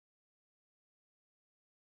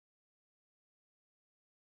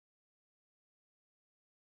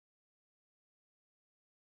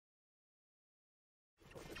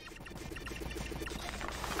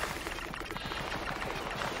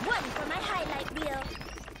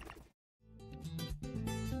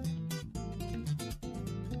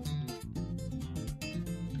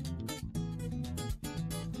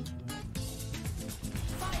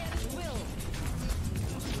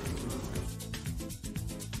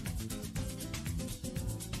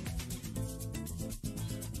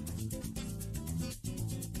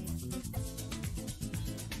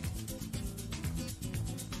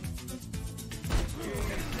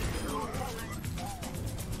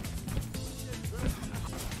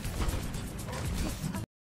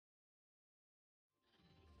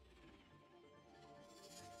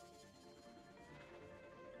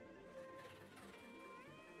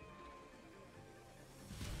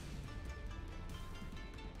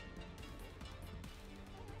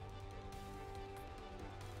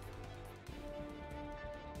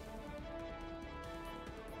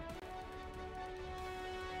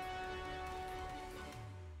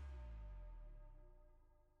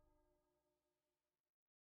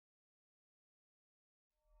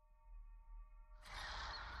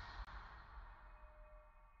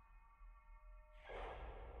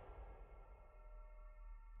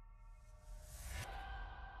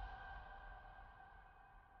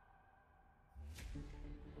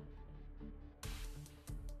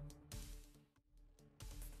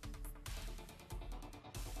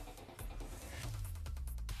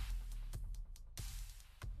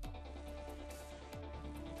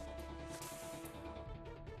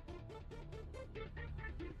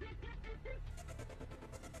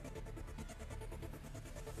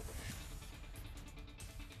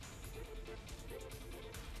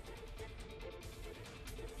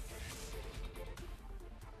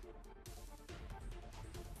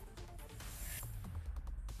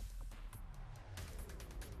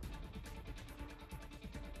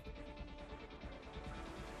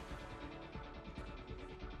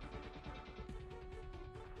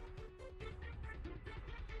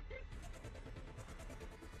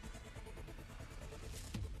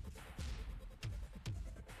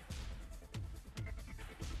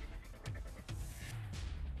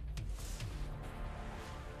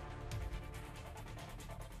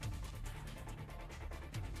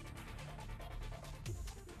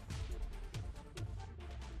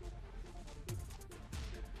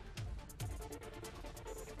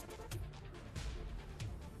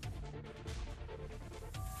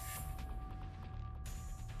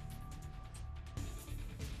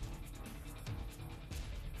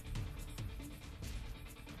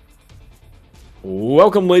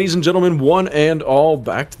Welcome, ladies and gentlemen, one and all,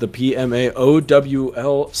 back to the PMA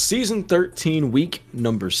OWL Season 13, Week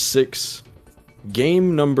number 6.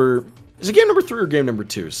 Game number... Is it game number 3 or game number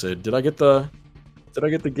 2, Sid? Did I get the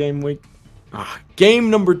game week? Game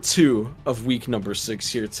number 2 of week number 6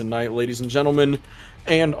 here tonight, ladies and gentlemen,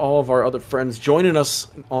 and all of our other friends joining us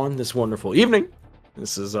on this wonderful evening.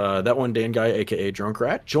 This is that one Dan guy, aka Drunk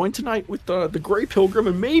Rat, joined tonight with the Grey Pilgrim,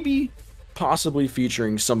 and maybe, possibly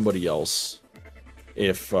featuring somebody else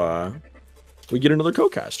if we get another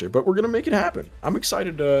co-caster, but we're gonna make it happen. I'm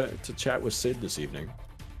excited to chat with Sid this evening.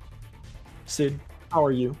 Sid, how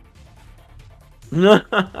are you?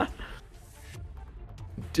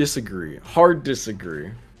 Disagree. Hard disagree.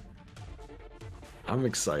 I'm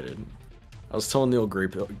excited. I was telling the old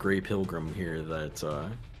Grey Pilgrim here that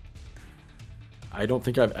I don't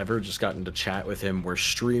think I've ever just gotten to chat with him where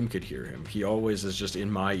stream could hear him. He always is just in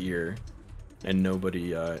my ear, and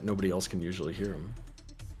nobody else can usually hear him.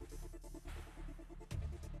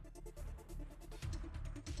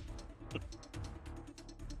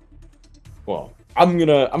 Well, I'm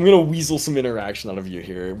gonna weasel some interaction out of you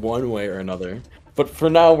here, one way or another. But for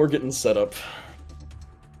now, we're getting set up.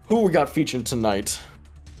 Who we got featured tonight?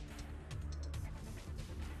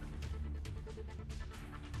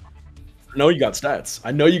 I know you got stats.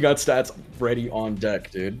 I know you got stats ready on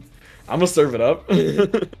deck, dude. I'm gonna serve it up.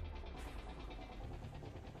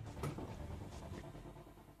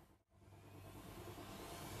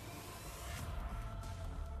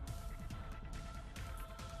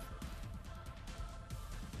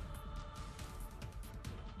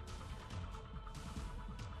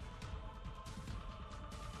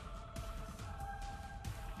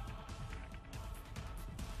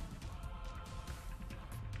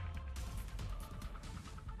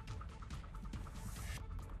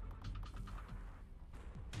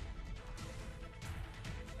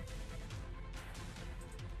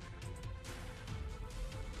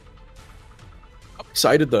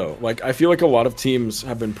 Excited though. Like, I feel like a lot of teams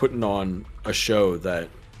have been putting on a show that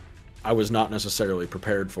I was not necessarily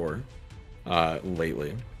prepared for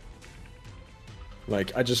lately.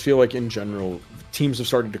 Like, I just feel like in general teams have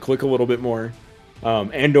started to click a little bit more,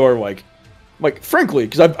 and or like frankly,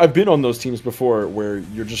 because I've been on those teams before where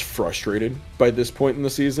you're just frustrated by this point in the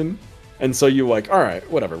season, and so you like, all right,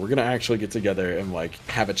 whatever, we're gonna actually get together and like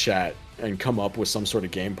have a chat and come up with some sort of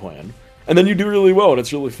game plan, and then you do really well and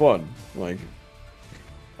it's really fun. Like,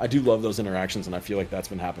 I do love those interactions, and I feel like that's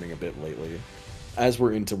been happening a bit lately. As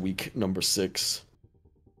we're into week number 6.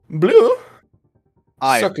 Blue?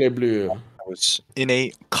 Sacre bleu. I was in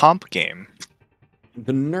a comp game.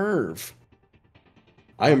 The nerve.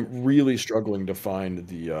 I am really struggling to find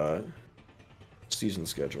the season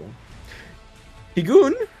schedule.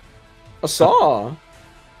 Higun? Asa?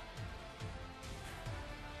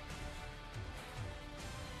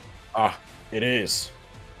 Ah, it is.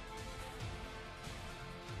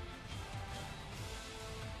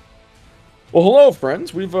 Well, hello,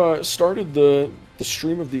 friends. We've started the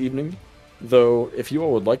stream of the evening, though if you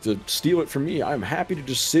all would like to steal it from me, I'm happy to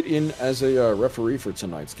just sit in as a referee for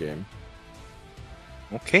tonight's game.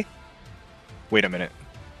 Okay. Wait a minute.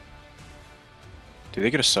 Did they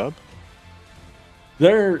get a sub?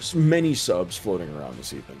 There's many subs floating around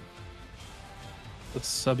this evening. It's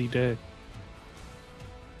subby day.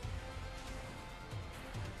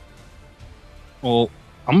 Well,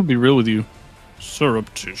 I'm gonna be real with you.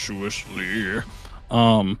 Surreptitiously.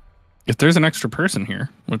 If there's an extra person here,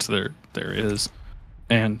 which there is,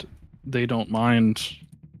 and they don't mind,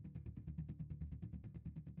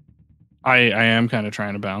 I am kind of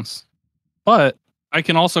trying to bounce, but I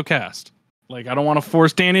can also cast. Like, I don't want to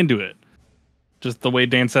force Dan into it. Just the way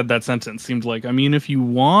Dan said that sentence seemed like, I mean, if you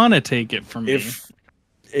want to take it from me,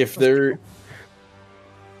 if they're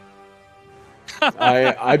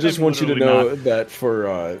I just want you to know that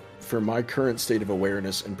for my current state of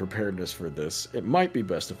awareness and preparedness for this, it might be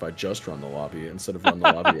best if I just run the lobby instead of run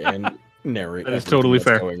the lobby and narrate. That is totally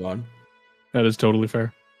fair. Going on. That is totally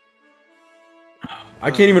fair. I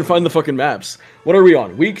can't even find the fucking maps. What are we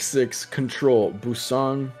on? Week 6, Control,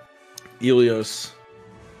 Busan, Ilios.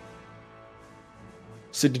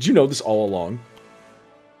 Sid, did you know this all along?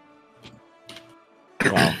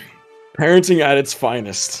 Wow. Parenting at its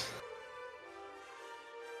finest.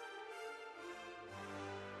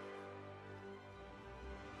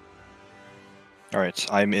 Alright,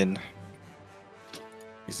 I'm in.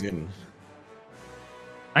 He's in.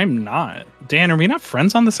 I'm not. Dan, are we not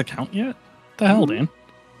friends on this account yet? What the hell, Dan?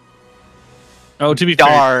 Oh, to be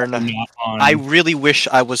Darn. fair, I really wish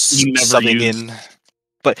I was subbing in.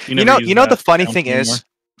 But you never know the funny thing is,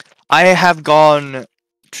 I have gone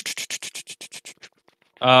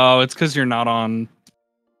Oh, it's because you're not on.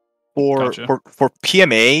 For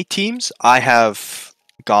PMA teams, I have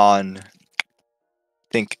gone, I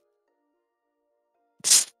think,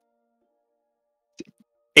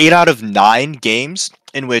 8 out of 9 games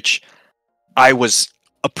in which I was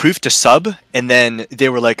approved to sub, and then they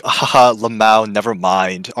were like, haha, Lamau, never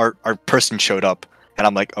mind. Our person showed up, and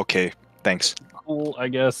I'm like, okay, thanks. Cool, I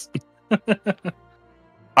guess.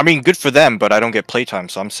 I mean, good for them, but I don't get playtime,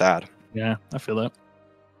 so I'm sad. Yeah, I feel that.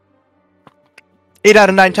 8 out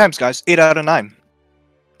of 9 times, guys. 8 out of 9.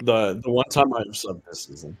 The one time I've subbed this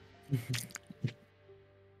season.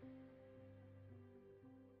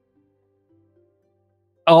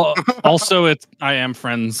 Also, I am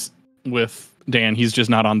friends with Dan. He's just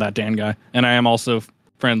not on that Dan guy, and I am also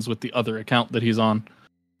friends with the other account that he's on.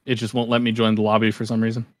 It just won't let me join the lobby for some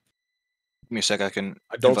reason. Give me a sec. I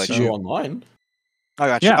don't see you online. I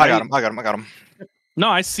got you. Yeah, I got him. No,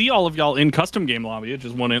 I see all of y'all in custom game lobby. It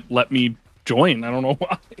just wouldn't let me join. I don't know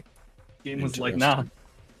why. Game was like, nah.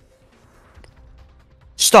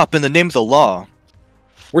 Stop in the name of the law.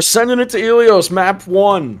 We're sending it to Ilios, map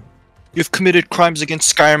 1. You've committed crimes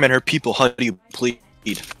against Skyrim and her people. How do you plead?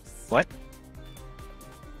 What?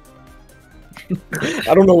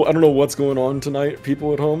 I don't know what's going on tonight,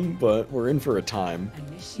 people at home, but we're in for a time.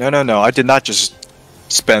 No. I did not just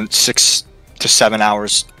spend 6 to 7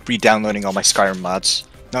 hours re-downloading all my Skyrim mods.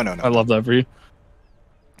 No. I love that for you.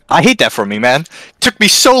 I hate that for me, man. It took me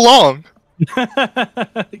so long.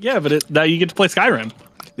 Yeah, but now you get to play Skyrim.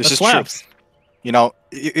 This is true. You know,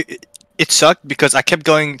 it sucked because I kept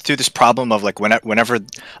going through this problem of like whenever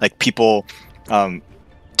like people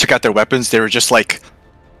took out their weapons, they were just like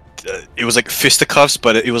it was like fisticuffs,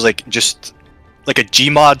 but it was like just like a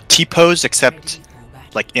Gmod T pose, except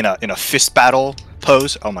like in a fist battle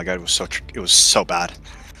pose. Oh my god, it was so bad.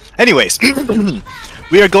 Anyways,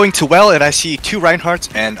 we are going to well, and I see 2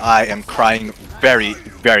 Reinhardts, and I am crying very,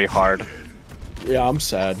 very hard. Yeah, I'm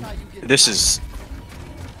sad. This is.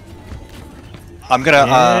 I'm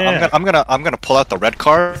gonna pull out the red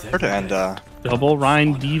card and double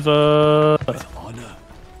Rhine Diva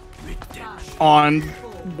on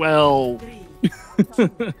well.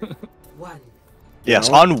 Yes,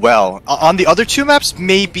 on well. On the other 2 maps,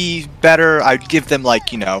 maybe better. I'd give them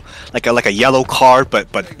like, you know, like a yellow card, but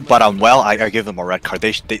on well, I give them a red card.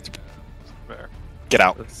 They get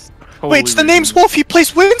out. Totally Wait, the name's Wolf. He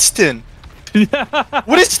plays Winston.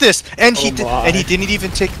 What is this? And he didn't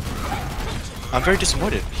even take. I'm very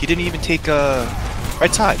disappointed. He didn't even take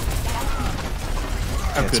right side.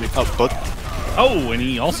 Oh, and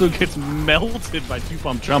he also gets melted by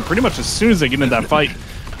 2-pump jump pretty much as soon as they get into that fight.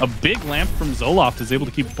 A big lamp from Zoloft is able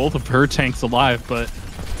to keep both of her tanks alive, but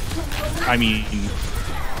I mean,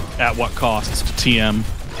 at what cost to TM?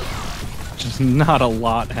 Just not a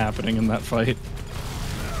lot happening in that fight.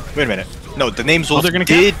 Wait a minute. No, the name's Wolf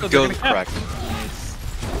did go correct.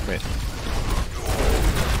 Wait.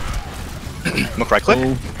 Right click.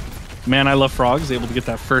 Oh, man, I Love Frog is able to get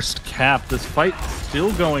that first cap. This fight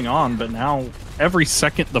still going on, but now every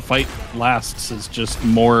second the fight lasts is just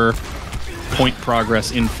more point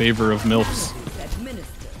progress in favor of MILFs.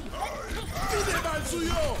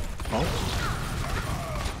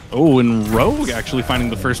 Oh, and Rogue actually finding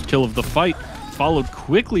the first kill of the fight, followed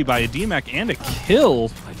quickly by a DMAC and a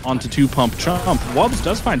kill onto 2-pump jump. Wubbs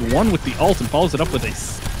does find one with the ult and follows it up with a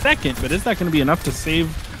second, but is that going to be enough to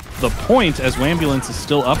save the point as Whambulance is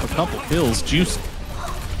still up a couple kills? Juice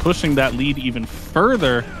pushing that lead even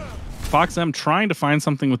further. FoxM trying to find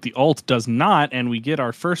something with the ult does not, and we get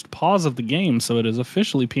our first pause of the game, so it is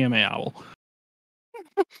officially PMA Owl.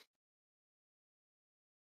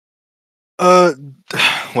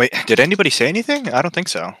 Wait, did anybody say anything? I don't think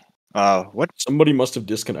so. What? Somebody must have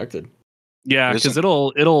disconnected. Yeah, because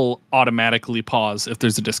it'll automatically pause if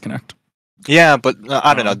there's a disconnect. Yeah, but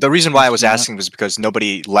I don't know. The reason why I was asking was because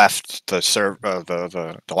nobody left the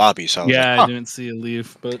the lobby. So yeah, like, huh. I didn't see a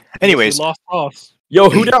leave. But anyways, lost sauce. Yo,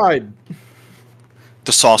 who died?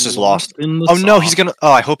 The sauce is lost. Oh no, he's gonna.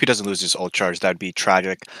 Oh, I hope he doesn't lose his ult charge. That'd be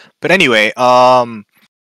tragic. But anyway,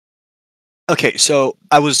 okay, so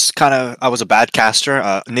I was a bad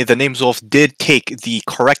caster. The name's Wolf did take the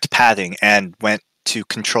correct pathing and went to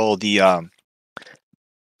control the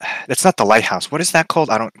that's not the lighthouse. What is that called?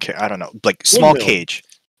 I don't care. I don't know. Like small windmill. Cage.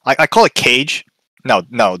 I call it cage. No,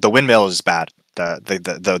 the windmill is bad.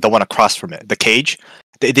 The one across from it. The cage.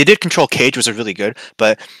 They did control cage, which was really good.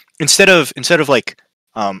 But instead of like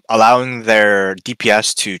allowing their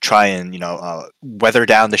DPS to try and weather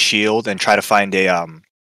down the shield and try to find an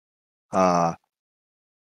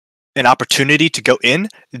opportunity to go in,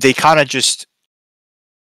 they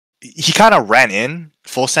he kind of ran in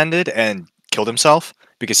full sended and killed himself.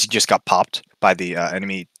 because he just got popped by the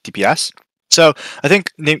enemy DPS. So I think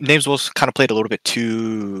Names Wolf kind of played a little bit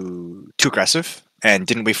too aggressive and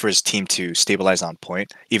didn't wait for his team to stabilize on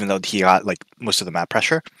point, even though he got like most of the map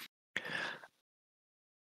pressure.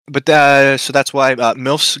 But so that's why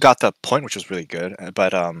Milfs got the point, which was really good.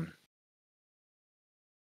 But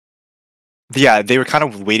yeah, they were kind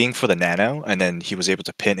of waiting for the nano, and then he was able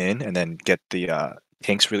to pin in and then get the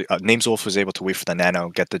tanks. Really, Names Wolf was able to wait for the nano,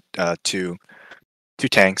 get the two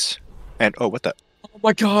tanks, and oh, what the. Oh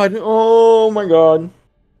my god! Oh my god!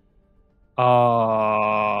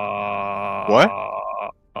 What?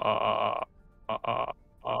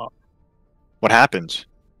 What happened?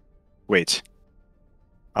 Wait.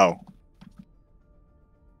 Oh.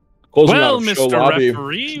 Closing Well, out of show Mr. lobby.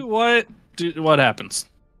 Referee, what happens?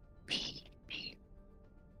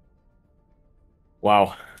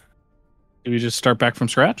 Wow. Do we just start back from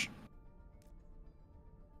scratch?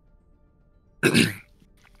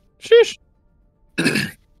 Sheesh.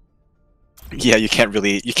 Yeah, you can't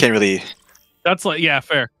really. That's like, yeah,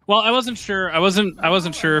 fair. Well, I wasn't sure. I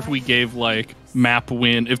wasn't sure if we gave like map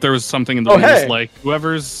win, if there was something in the rules hey. like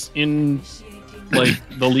whoever's in like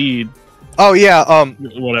the lead. Oh yeah.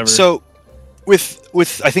 Whatever. So,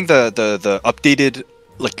 with I think the updated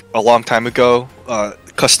like a long time ago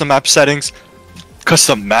custom match settings.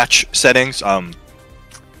 I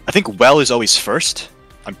think well is always first.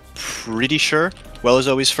 I'm pretty sure well is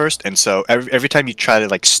always first, and so every time you try to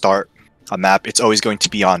like start a map, it's always going to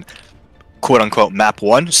be on quote unquote map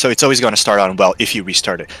 1. So it's always going to start on well if you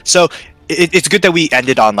restart it. So it's good that we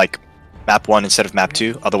ended on like map 1 instead of map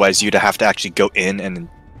 2. Otherwise, you'd have to actually go in and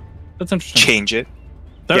that's interesting. Change it.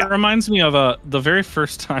 That reminds me of the very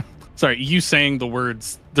first time. Sorry, you saying the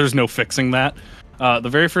words. There's no fixing that. The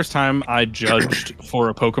very first time I judged for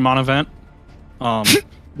a Pokemon event,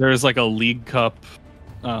 there was like a League Cup,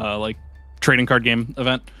 like trading card game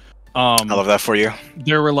event. I love that for you.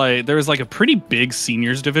 There was like a pretty big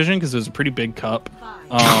seniors division because it was a pretty big cup,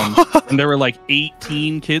 and there were like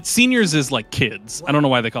 18 kids. Seniors is like kids. I don't know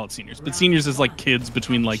why they call it seniors, but seniors is like kids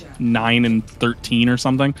between like 9 and 13 or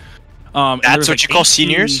something. That's what you call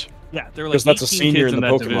seniors? Yeah, there were like that's a senior in the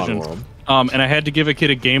that Pokemon division. world. And I had to give a kid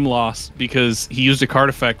a game loss because he used a card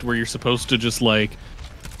effect where you're supposed to just like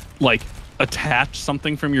attach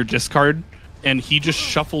something from your discard, and he just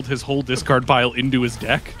shuffled his whole discard pile into his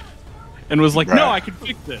deck, and was like, "No, I can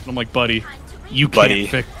fix it." And I'm like, "Buddy, you can't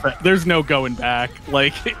fix that. There's no going back.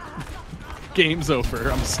 Like, game's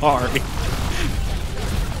over. I'm sorry."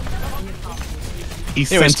 He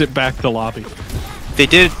sent it back to lobby. They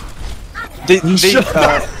did.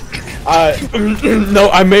 No,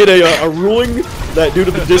 I made a ruling that due to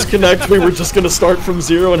the disconnect, we were just going to start from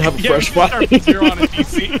 0 and have a fresh fight.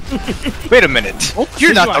 Wait a minute.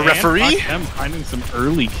 You're not the referee. I'm finding some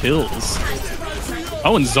early kills.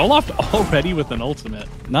 Oh, and Zoloft already with an ultimate.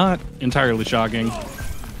 Not entirely shocking,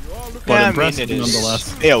 but impressive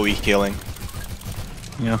nonetheless. AoE killing.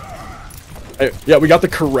 Yeah. Yeah, we got the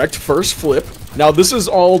correct first flip. Now this is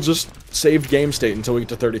all just saved game state until we get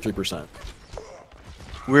to 33%.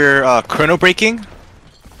 We're chrono breaking.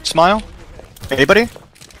 Smile. Anybody?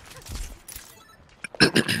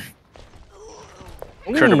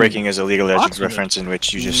 Chrono breaking is a League of Legends reference in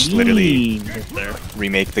which you just literally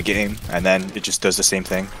remake the game and then it just does the same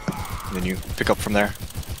thing. And then you pick up from there.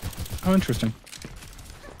 Oh, interesting.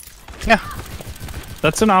 Yeah.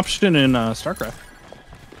 That's an option in StarCraft.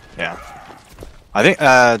 Yeah. I think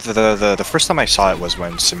the first time I saw it was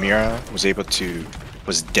when Samira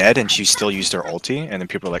was dead and she still used her ulti, and then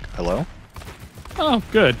people were like, "Hello." Oh,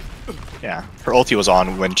 good. Yeah, her ulti was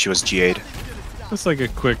on when she was GA'd. Just like a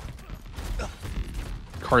quick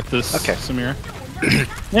Karthus Samira.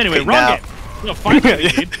 Anyway, Okay, wrong game. No,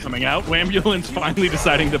 finally coming out. Whambulance finally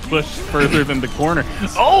deciding to push further than the corner.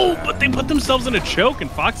 Oh, but they put themselves in a choke,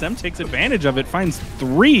 and Fox M takes advantage of it. Finds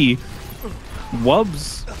 3.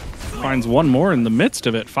 Wubs finds 1 more in the midst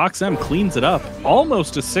of it. Fox M cleans it up.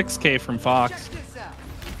 Almost a 6K from Fox.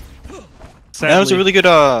 Sadly, that was a really good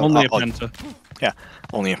only a penta. Yeah,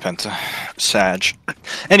 only a penta. Sag.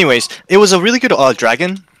 Anyways, it was a really good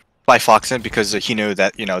dragon by Foxen because he knew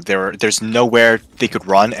that there's nowhere they could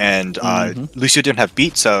run, and Lucio didn't have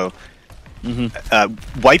beat, so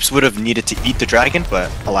Wipes would have needed to eat the dragon,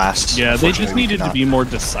 but alas. Yeah, they just needed to be more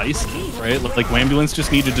decisive, right? Like Whambulance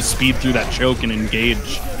just needed to speed through that choke and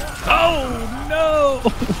engage. Oh no!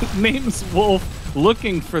 Names Wolf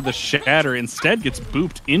looking for the shatter, instead gets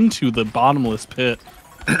booped into the bottomless pit.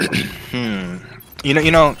 You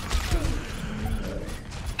know,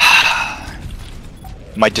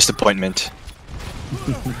 my disappointment.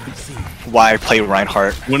 Why play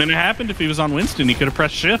Reinhardt? Wouldn't have happened if he was on Winston. He could have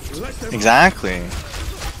pressed shift. Exactly.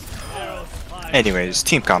 Anyways,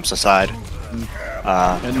 team comps aside.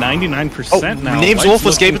 At 99% now. Names White's Wolf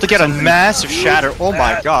was looking able to for get a something. massive shatter. Oh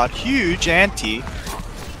my god, huge anti.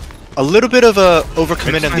 A little bit of a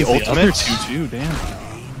overcommit in the Other ultimate, two too, damn.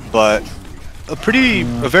 but a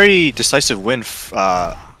very decisive win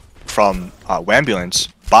from Whambulance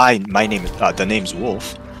by the name's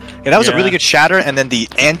Wolf. Yeah, that was a really good shatter, and then the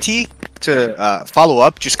anti to follow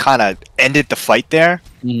up just kind of ended the fight there.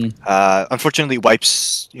 Unfortunately,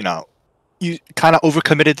 Wipes, you kind of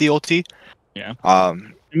overcommitted the ulti. Yeah. I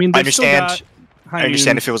mean, I understand. I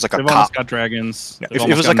understand if it was like a they've cop. almost got dragons. Yeah, They've if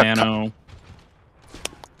it was almost like got a nano.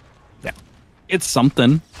 Yeah. It's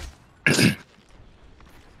something.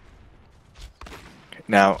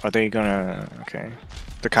 Now, are they gonna? Okay,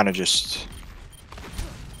 they're kind of just.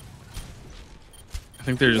 I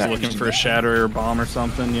think they're just looking for a shatter or bomb or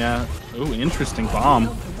something. Yeah. Oh, interesting bomb.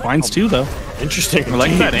 Finds two though. Interesting. I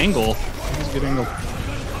like that angle. That's a good angle.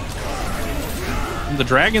 And the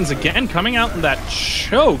dragons again coming out in that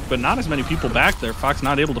choke, but not as many people back there. Fox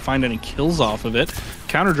not able to find any kills off of it.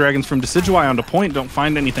 Counter dragons from Decidueye onto point don't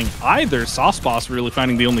find anything either. Sauce Boss really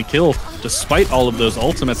finding the only kill despite all of those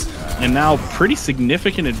ultimates. And now pretty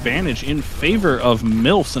significant advantage in favor of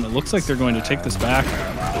MILFs, and it looks like they're going to take this back.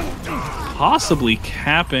 Possibly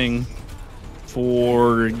capping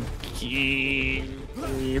for...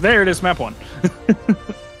 There it is, map 1.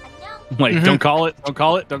 Like, don't call it,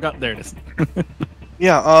 there it is.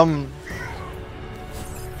 Yeah,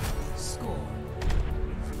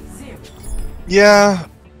 yeah,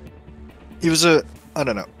 it was I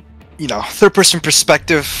don't know, third-person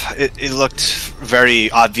perspective, it looked very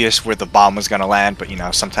obvious where the bomb was gonna land, but,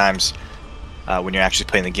 sometimes when you're actually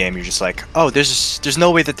playing the game, you're just like, oh, there's no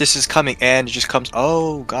way that this is coming, and it just comes,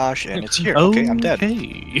 oh, gosh, and it's here. Okay, I'm dead.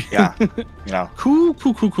 Yeah, Cool.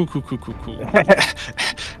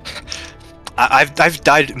 I've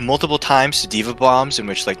died multiple times to Diva Bombs in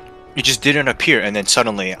which, like, it just didn't appear, and then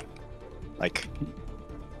suddenly, like,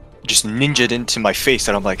 just ninja'd into my face,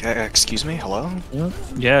 and I'm like, excuse me, hello?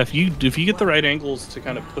 Yeah, if you get the right angles to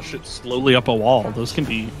kind of push it slowly up a wall, those can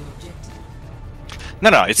be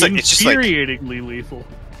No, it's like, it's just like, infuriatingly lethal.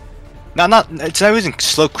 it's not even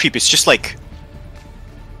slow creep, it's just like,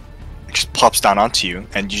 it just pops down onto you,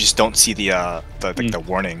 and you just don't see the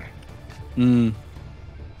warning.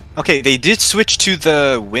 Okay, they did switch to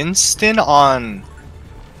the Winston on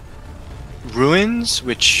Ruins,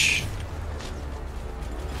 which...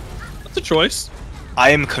 That's a choice. I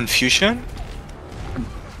am Confucian.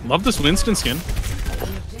 Love this Winston skin.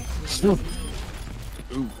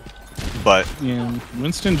 But... Yeah,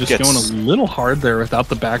 Winston just going a little hard there without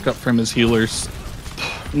the backup from his healers.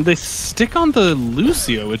 And they stick on the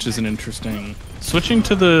Lucio, which is an interesting... Switching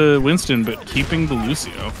to the Winston, but keeping the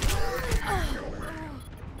Lucio.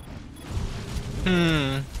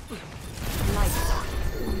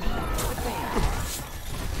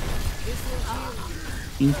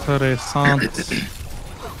 Interessant.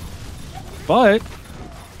 But,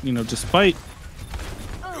 despite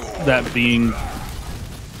that being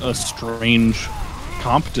a strange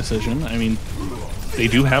comp decision, I mean, they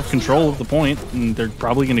do have control of the point, and they're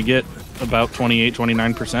probably going to get about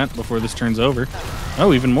 28-29% before this turns over.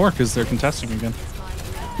 Oh, even more, because they're contesting again.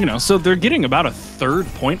 So they're getting about a third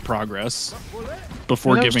point progress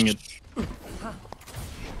before giving it.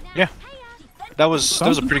 Yeah, that was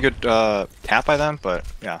a pretty good tap by them, but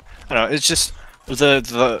yeah, I don't know. It's just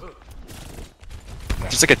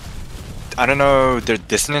just like I don't know, their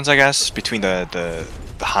dissonance, I guess, between the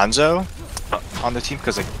Hanzo on the team,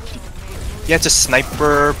 because like, yeah, it's a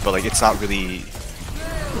sniper, but like it's not really,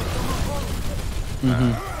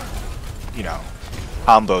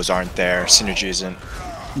 combos aren't there, synergy isn't.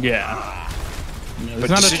 Yeah. But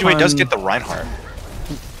Decidueye does get the Reinhardt.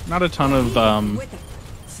 Not a ton of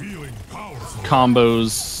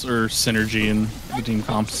combos or synergy in the team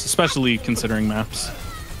comps, especially considering maps.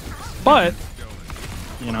 But,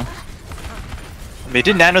 They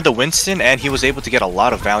did nano the Winston, and he was able to get a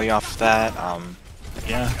lot of value off of that.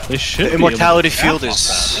 Yeah, they should. The Immortality Field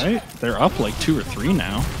is... That, right? They're up like 2 or 3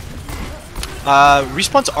 now.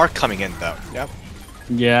 Respawns are coming in, though. Yep.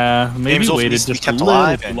 Yeah, maybe waited just a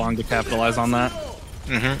little too long to capitalize on that.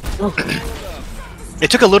 It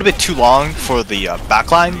took a little bit too long for the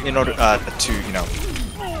backline in order to,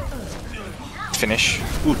 finish.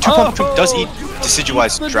 Ooh, Troop does eat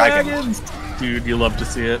Decidueye's dragon. Dragons. Dude, you love to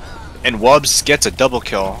see it. And Wubs gets a double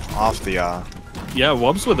kill off the... Yeah,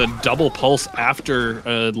 Wubs with a double pulse after,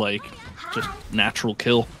 just natural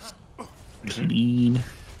kill. Clean.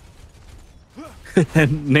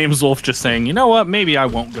 And Names Wolf just saying, you know what, maybe I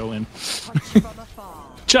won't go in.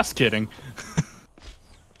 Just kidding.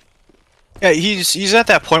 Yeah, he's at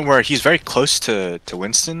that point where he's very close to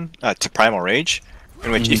Winston, to Primal Rage,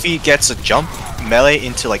 in which if he gets a jump melee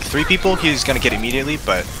into like 3 people, he's gonna get immediately,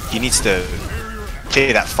 but he needs to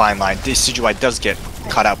play that fine line. This Decidueye does get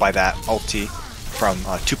caught out by that ulti from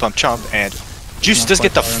 2-pump chump, and Juice does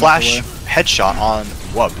get the flash headshot on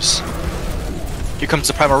Wubs. Here comes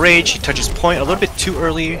the Primal Rage, he touches point a little bit too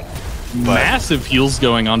early. But massive heals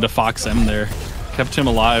going on to Fox M there. Kept him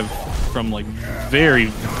alive from like very,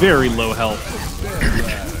 very low health.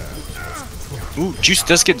 Ooh, Juice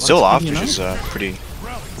does get Zoloft, which is a pretty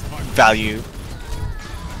value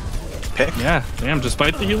pick. Yeah, damn,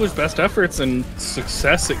 despite the healer's best efforts and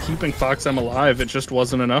success at keeping Fox M alive, it just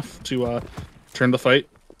wasn't enough to turn the fight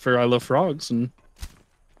for I Love Frogs. And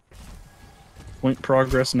point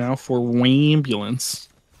progress now for Whambulance.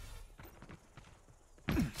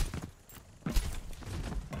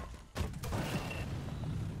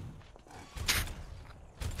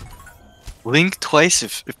 Blink twice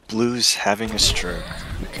if Blue's having a stroke.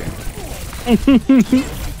 Okay.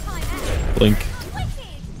 Blink.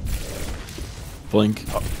 Blink.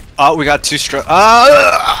 Oh, we got 2 strokes.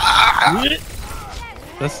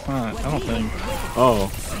 That's not, I don't think.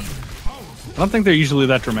 Oh. I don't think they're usually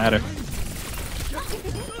that dramatic.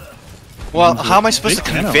 Well, how am I supposed to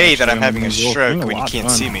Big Nano, convey that I'm actually, having a on the wheel. stroke Doing a when you lot can't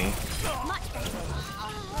done. see me?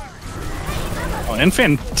 Oh, and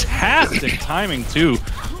fantastic timing too.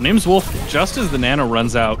 Name's Wolf, just as the Nano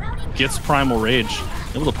runs out, gets Primal Rage.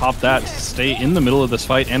 Able to pop that to stay in the middle of this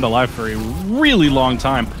fight and alive for a really long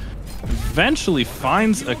time. Eventually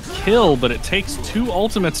finds a kill, but it takes 2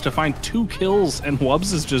 ultimates to find 2 kills, and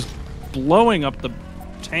Wubs is just blowing up the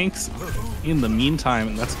tanks in the meantime,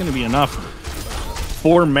 and that's going to be enough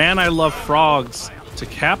for Man I Love Frogs to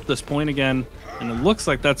cap this point again, and it looks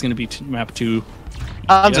like that's going to be map 2.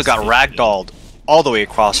 Anzo Yes, got ragdolled all the way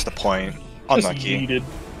across the point. Just Unlucky. yeeted.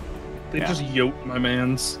 They just yoked my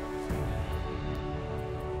mans.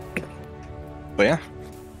 But yeah.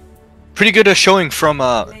 Pretty good showing from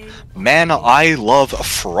Man I Love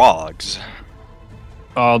Frogs.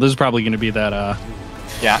 Oh, this is probably going to be that,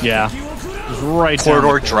 Yeah. Just right down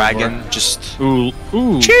Corridor the Dragon, just... Ooh.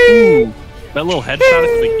 Chee! Ooh. That little headshot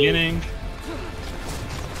at the beginning.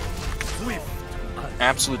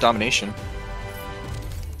 Absolute domination.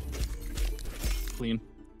 Clean.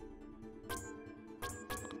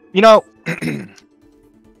 You know, I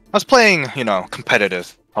was playing,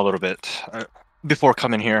 competitive a little bit before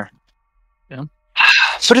coming here. Yeah.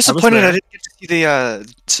 So disappointed there. I didn't get to see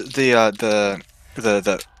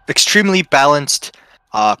the extremely balanced,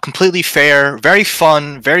 completely fair, very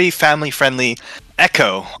fun, very family friendly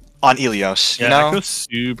Echo on Ilios. Yeah, You know? Echo's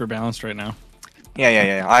super balanced right now.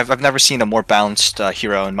 Yeah. I've never seen a more balanced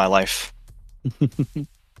hero in my life.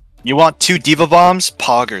 You want 2 Diva Bombs?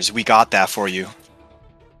 Poggers, we got that for you.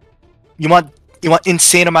 You want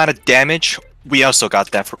insane amount of damage? We also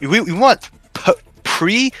got that for you. We want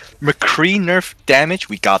pre-McCree nerf damage?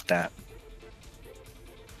 We got that.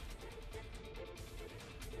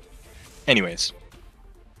 Anyways.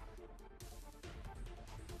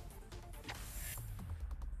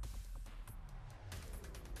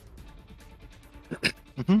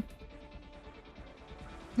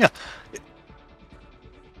 Yeah.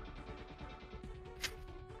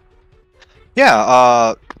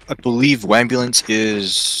 Yeah, I believe Whambulance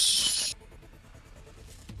is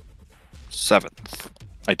 7th.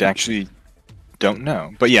 I actually don't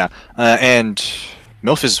know. But yeah, and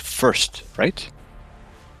MILF is 1st, right?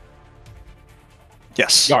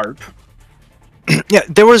 Yes. Yarp. Yeah,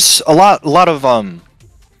 there was a lot of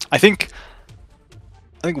I think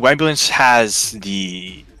Whambulance has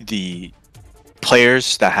the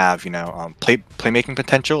players that have playmaking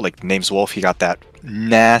potential. Like Name's Wolf, he got that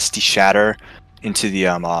nasty shatter into the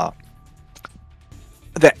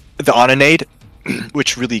Ononade,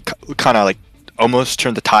 which really kind of like almost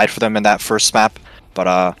turned the tide for them in that first map. But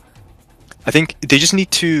I think they just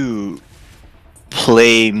need to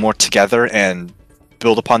play more together and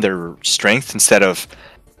build upon their strength instead of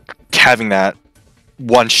having that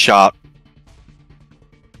one shot,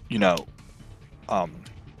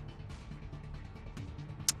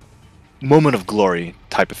 moment of glory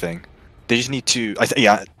type of thing. They just need to,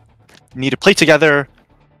 need to play together,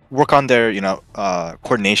 work on their,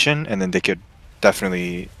 coordination, and then they could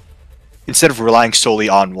definitely, instead of relying solely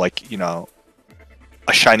on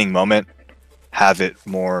a shining moment, have it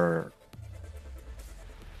more.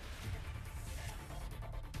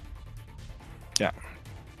 Yeah,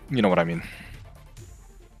 you know what I mean.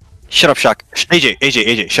 Shut up, Shaq.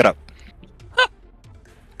 AJ, shut up.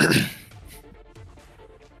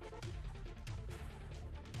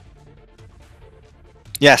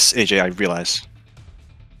 Yes, AJ, I realize.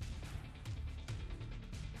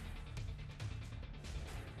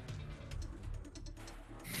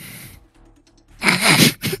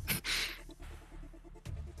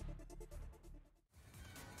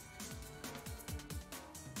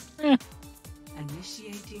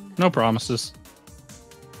 No promises.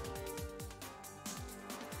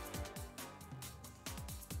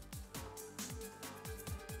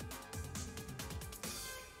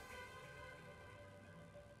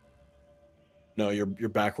 No, you're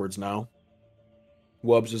backwards now.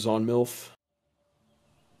 Wubs is on MILF.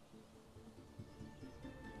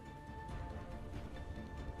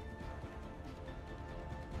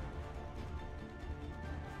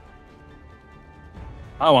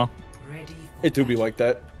 Oh well. It do be like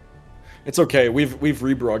that. It's okay. We've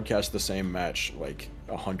rebroadcast the same match like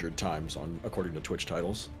 100 times on according to Twitch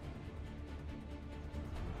titles.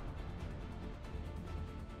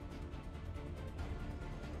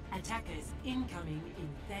 Attackers incoming in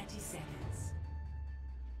 30 seconds.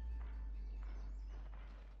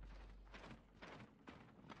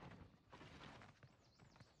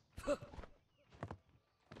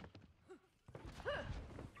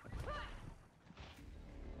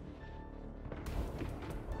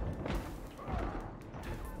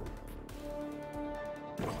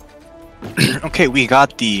 Okay, we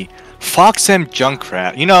got the Foxem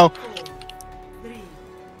Junkrat. You know,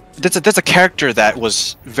 that's a character that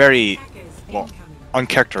was very, well,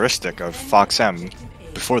 uncharacteristic of Foxem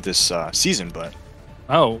before this season, but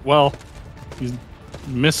Oh well. You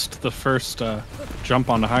missed the first jump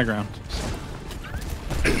onto high ground.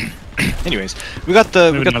 anyways, we got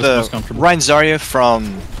the Maybe not as most comfortable. Ryan Zarya from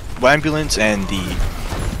Whambulance and the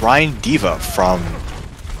Ryan Diva from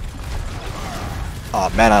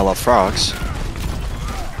Man I Love Frogs.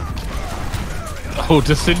 Oh,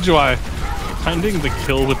 Decidueye finding the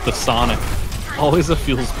kill with the Sonic always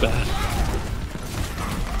feels bad.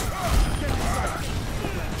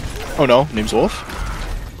 Oh no, name's Wolf.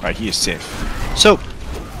 Alright, he is safe. So,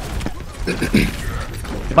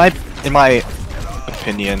 in my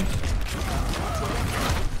opinion,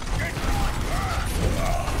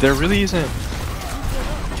 there really isn't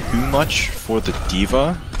too much for the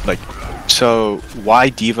Diva. Like, so why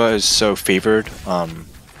Diva is so favored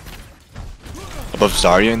above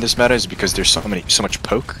Zarya in this meta is because there's so much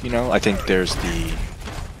poke. You know, I think there's the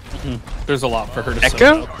There's a lot for her to set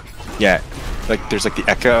Echo. up. Yeah, like there's like the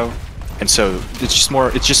Echo, and so it's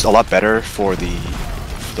just a lot better for the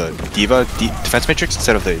Diva defense matrix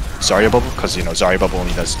instead of the Zarya bubble, because you know Zarya bubble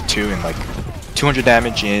only does 2 and like 200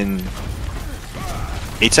 damage in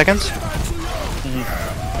 8 seconds.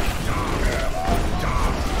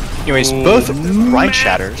 Anyways, both Rhyme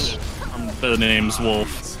Shatters. The name's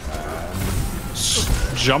Wolf.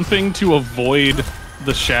 Jumping to avoid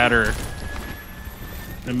the shatter.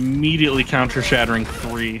 Immediately counter shattering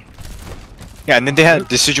 3. Yeah, and then they had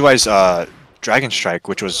Decidueye's Dragon Strike,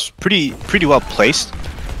 which was pretty well placed.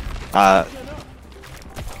 I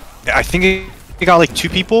think it got like 2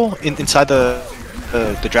 people inside the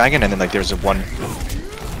dragon, and then like there's a 1.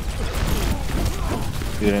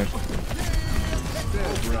 Yeah.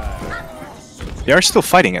 They are still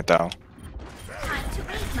fighting it though.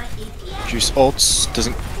 Juice ults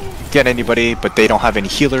doesn't get anybody, but they don't have any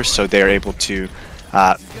healers, so they're able to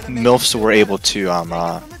MILFs were able to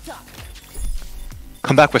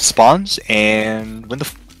come back with spawns and win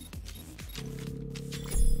the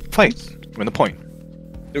fight, win the point.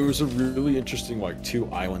 There was a really interesting like 2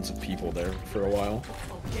 islands of people there for a while.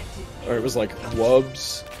 Or it was like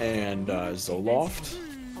Wubs and Zoloft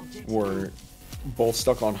were both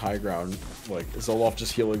stuck on high ground. Like Zoloft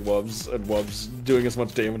just healing Wubs and Wubs doing as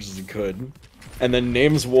much damage as he could. And then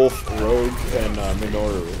Names Wolf, Rogue, and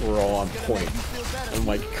Minoru were all on point. And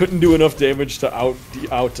like couldn't do enough damage to out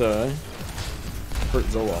hurt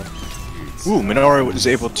Zoloft. Ooh, Minoru was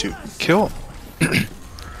able to kill.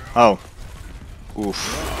 Oh.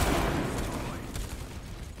 Oof.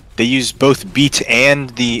 They use both Beat and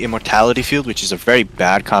the Immortality Field, which is a very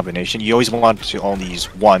bad combination. You always want to only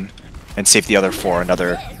use one and save the other for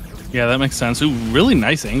another. Yeah, that makes sense. Ooh, really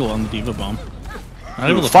nice angle on the Diva bomb. Not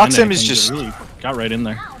able to Foxem find is anything, just but really got right in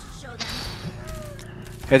there.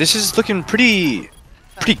 Yeah, this is looking pretty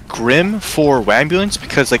grim for Whambulance,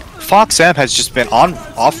 because like Foxem has just been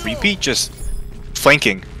off repeat, just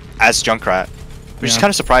flanking as Junkrat, which is kind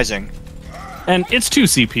of surprising. And it's 2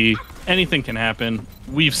 CP. Anything can happen.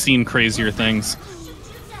 We've seen crazier things.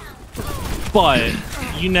 But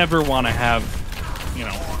you never want to have, you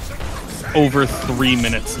know, over 3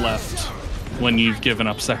 minutes left when you've given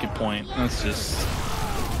up second point. That's just...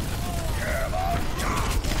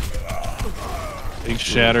 Big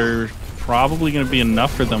Shatter probably going to be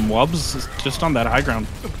enough for them. Wubs is just on that high ground,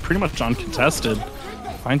 pretty much uncontested.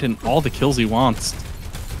 Finding all the kills he wants.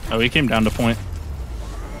 Oh, he came down to point.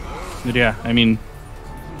 But yeah, I mean,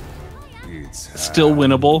 still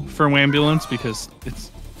winnable for Whambulance because it's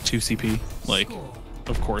 2 CP, like,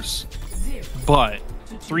 of course. but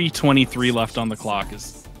 3:23 left on the clock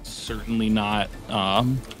is certainly not.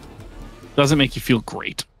 Doesn't make you feel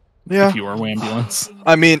great. Yeah. If you are Whambulance.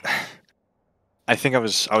 I mean, I think I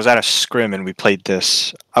was at a scrim and we played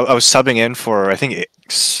this. I was subbing in for I think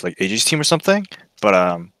it's like AJ's team or something, but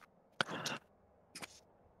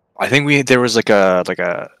I think there was like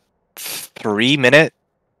a 3-minute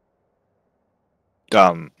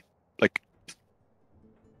like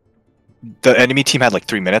the enemy team had like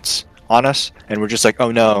 3 minutes on us, and we're just like,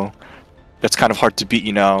 oh no, that's kind of hard to beat,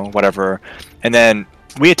 whatever. And then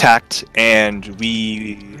we attacked, and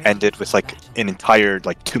we ended with like an entire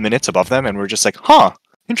like 2 minutes above them, and we're just like, huh,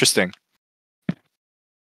 interesting.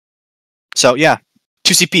 So yeah,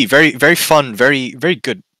 2CP, very very fun, very very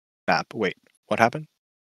good map. Wait, what happened?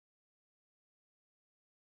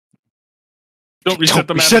 Don't reset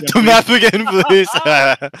the map. Reset the map again, please.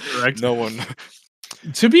 Correct. No one.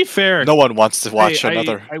 To be fair, No one wants to watch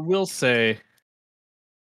another. I will say,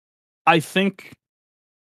 I think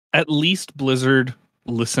at least Blizzard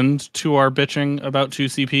listened to our bitching about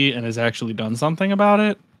 2CP and has actually done something about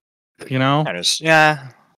it. That is, yeah.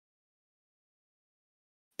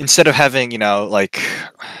 Instead of having, like,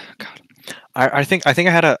 God, I think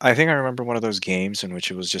I remember one of those games in which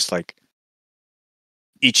it was just like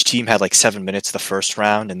each team had like 7 minutes the first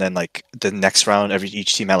round, and then like the next round,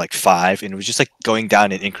 each team had like 5, and it was just like going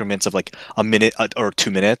down in increments of like a minute or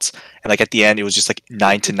 2 minutes, and like at the end it was just like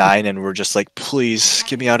 9-9, and we're just like, please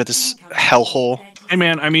get me out of this hellhole. Hey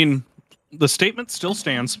man, I mean, the statement still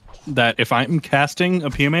stands that if I'm casting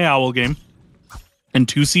a PMA Owl game and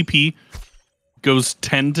 2CP goes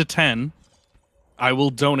 10-10, I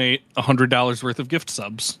will donate $100 worth of gift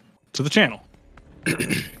subs to the channel.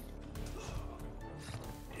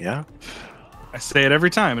 Yeah. I say it every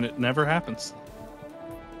time, and it never happens.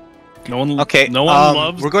 No one. Okay. No one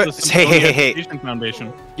loves. We're going. The Hey. Education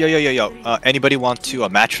Foundation. Yo. Anybody want to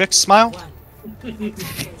match fix? Smile.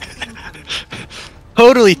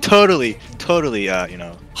 Totally.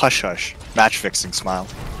 Hush hush. Match fixing. Smile.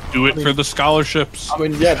 Do it for the scholarships. I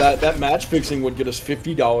mean, yeah, that match fixing would get us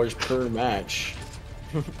 $50 per match.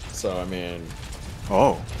 So I mean,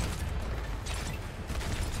 Oh.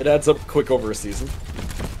 it adds up quick over a season.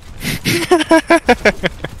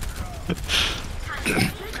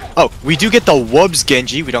 Oh, we do get the Wubs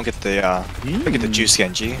Genji. We don't get the Juice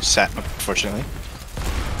Genji. Sad, unfortunately.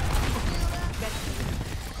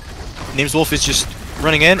 Names Wolf is just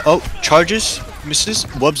running in. Oh, charges, misses.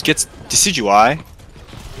 Wubs gets Decidueye.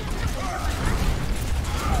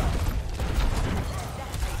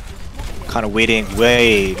 Kind of waiting.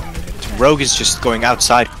 Wait a minute. Rogue is just going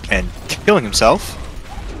outside and killing himself.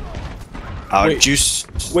 Wait. Juice.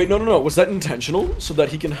 Wait, no. Was that intentional so that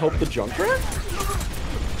he can help the Junkrat?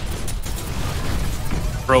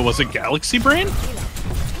 Bro, was it Galaxy Brain?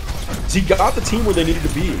 He got the team where they needed to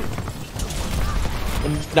be.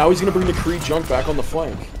 And now he's gonna bring the Kree Junk back on the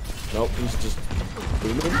flank. Nope, he's just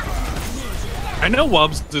booming him. I know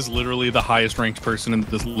Wubs is literally the highest ranked person in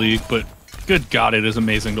this league, but good God, it is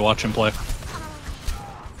amazing to watch him play.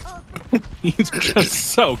 He's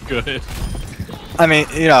just so good. I mean,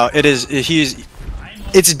 it's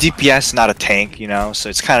a DPS, not a tank, so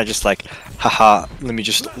it's kind of just like, haha, let me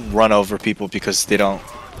just run over people because they're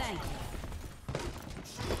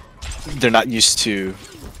not used to,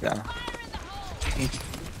 yeah.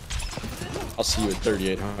 I'll see you at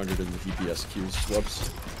 3,800 in the DPS queues.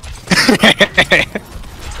 Whoops.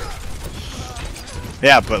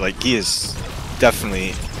 Yeah, but like, he is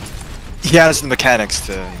definitely, he has the mechanics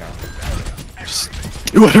to, just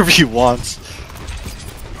do whatever he wants.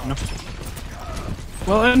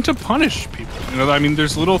 Well, and to punish people. I mean,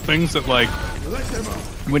 there's little things that, like,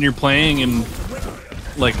 when you're playing in,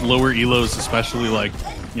 like, lower elos, especially, like,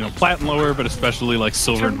 plat and lower, but especially, like,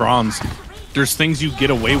 silver and bronze, there's things you get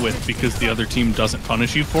away with because the other team doesn't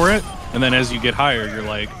punish you for it. And then as you get higher, you're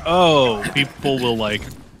like, oh, people will, like,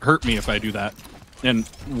 hurt me if I do that. And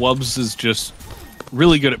Wubs is just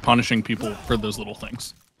really good at punishing people for those little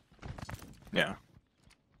things. Yeah.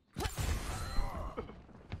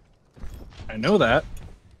 I know that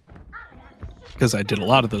because I did a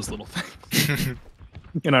lot of those little things.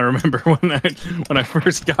 And I remember when I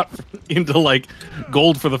first got into like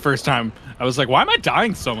gold for the first time, I was like, "Why am I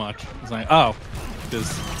dying so much?" I was like, "Oh,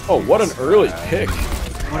 because Oh, what an early pick!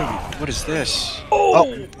 What is this?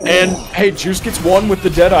 Oh, and hey, Juice gets one with the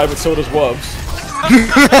Deadeye, but so does Wubs.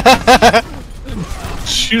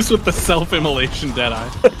 Juice with the self-immolation Deadeye."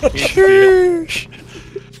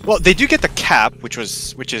 Well, they do get the cap, which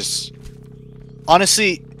is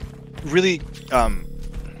honestly really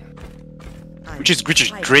which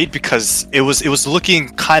is great because it was looking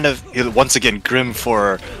kind of once again grim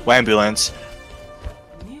for Whambulance,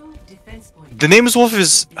 the nameless wolf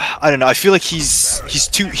is, I don't know. I feel like he's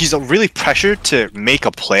really pressured to make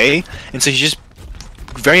a play, and so he's just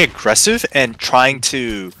very aggressive and trying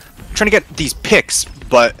to get these picks.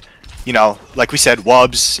 But you know, like we said,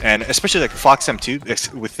 Wubs and especially like Fox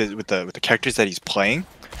M2 with the characters that he's playing,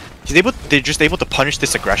 they're just able to punish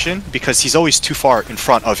this aggression because he's always too far in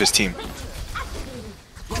front of his team.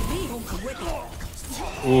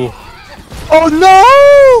 Ooh. Oh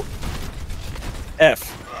no!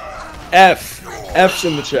 F's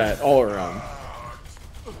in the chat all around.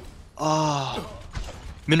 Oh,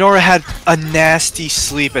 Minora had a nasty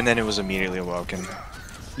sleep and then it was immediately awoken.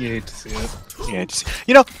 You hate to see it. Yeah,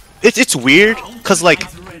 you know, it's weird because like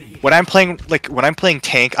when I'm playing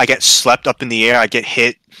tank, I get slept up in the air, I get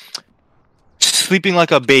hit, sleeping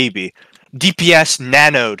like a baby. DPS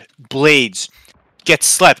nanoed blades gets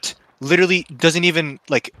slept. Literally doesn't even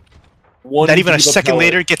like. Not even a second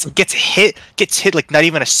later, gets hit like not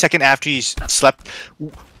even a second after he's slept.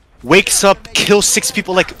 Wakes up, kills 6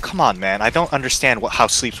 people. Like, come on, man! I don't understand how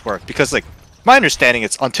sleeps work because, like, my understanding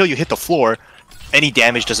is until you hit the floor, any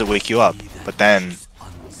damage doesn't wake you up. But then,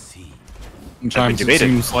 sometimes it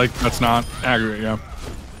seems like that's not accurate. Yeah.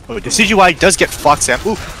 Oh, the CGY does get Fox Amp.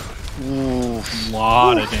 Ooh,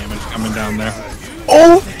 Lot of damage coming down there.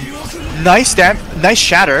 Oh, nice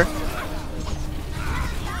shatter.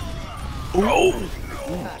 Oh!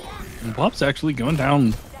 And Wub's actually going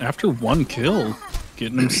down after 1 kill,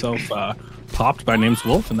 getting himself popped by Name's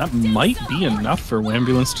Wolf, and that might be enough for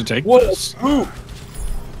Whambulance to take What this. a swoop!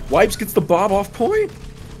 Wipes gets the bob off point.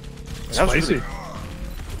 Spicy.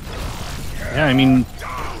 Yeah, I mean,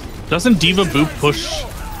 doesn't Diva Boop push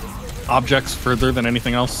objects further than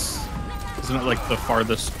anything else? Isn't it like the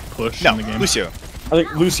farthest push in the game? Lucio. I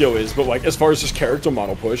think Lucio is, but like as far as just character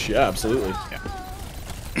model push, yeah, absolutely. Yeah.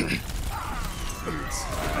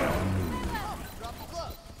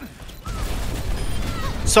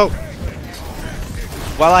 So,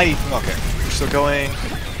 we're still going.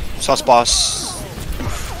 Sauce Boss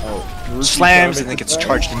slams and then gets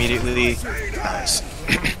charged immediately. Nice.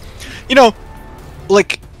 You know,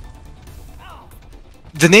 like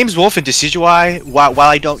the names Wolf and Decidueye, while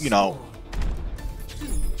I don't, you know,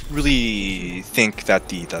 really think that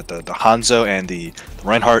the Hanzo and the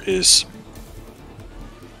Reinhardt is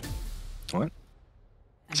what?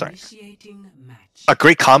 Sorry. A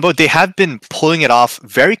great combo. They have been pulling it off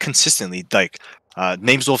very consistently. Like,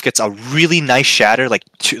 Names Wolf gets a really nice shatter, like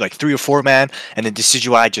 3 or 4 man, and then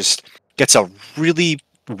Decidueye just gets a really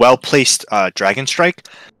well placed Dragon Strike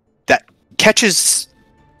that catches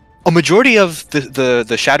a majority of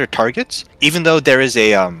the shattered targets. Even though there's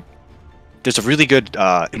a really good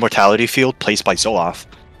immortality field placed by Zoloft,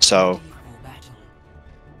 so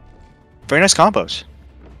very nice combos.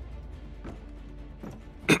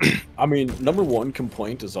 I mean, number one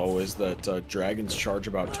complaint is always that dragons charge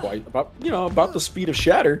about the speed of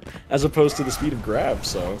shatter as opposed to the speed of grab.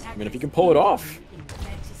 So, I mean, if you can pull it off.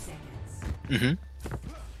 Mm-hmm.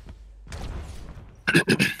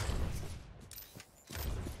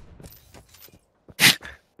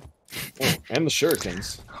 Oh, and the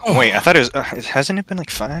shurikens. Oh, wait, I thought it was. Hasn't it been like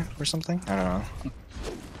 5 or something? I don't know.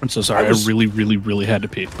 I'm so sorry. I really had to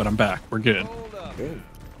pee, but I'm back. We're good. Good.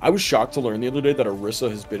 I was shocked to learn the other day that Orisa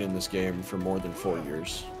has been in this game for more than 4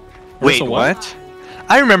 years. Wait, Orisa what?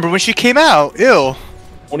 I remember when she came out. Ew.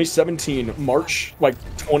 2017, March, like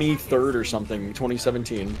 23rd or something.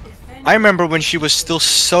 2017 I remember when she was still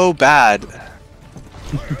so bad.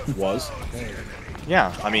 was.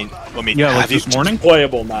 Yeah, I mean, Yeah, like have you this morning?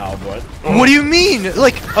 Playable now, but What do you mean?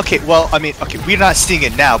 Like, okay, well, I mean, okay, we're not seeing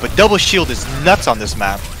it now, but Double Shield is nuts on this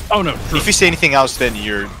map. Oh, no. True. If you say anything else, then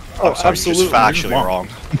you're absolutely. You're just factually wrong.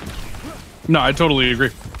 No, I totally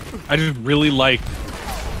agree. I just really like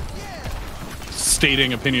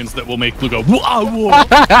stating opinions that will make Blue go, whoa, whoa,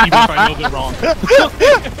 even if I know they're wrong.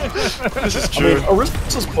 This is I mean,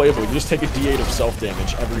 Orisa's playable. You just take a D8 of self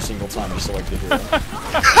damage every single time you select the hero.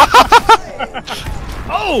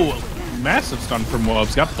 Oh! Massive stun from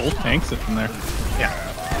Wubs. Got both tanks in there. Yeah.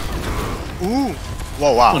 Ooh.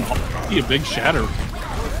 Whoa, wow. Be a big shatter.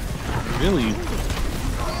 Really.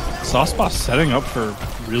 Sauce Boss setting up for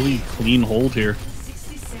really clean hold here.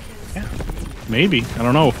 Yeah. Maybe. I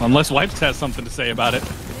don't know. Unless Wipes has something to say about it.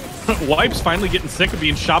 Wipes finally getting sick of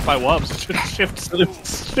being shot by Wubs.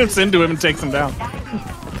 Shifts into him and takes him down.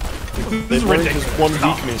 They've learned his one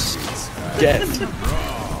weakness. Death.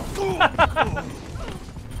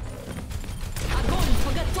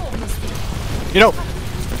 You know,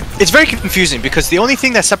 it's very confusing because the only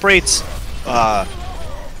thing that separates the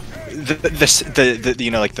you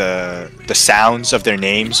know, like the sounds of their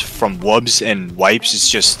names from Wubs and Wipes is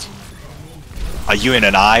just a U and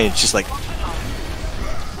an I. It's just like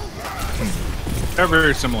They're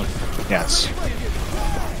very similar. Yes.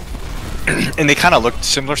 And they kind of looked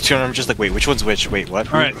similar to them. I'm just like, wait, which one's which? Wait,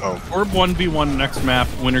 what? All right. Oh. Orb 1v1 next map.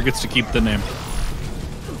 Winner gets to keep the name.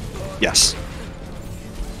 Yes.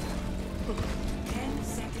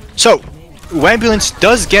 So, Whambulance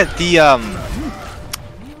does get the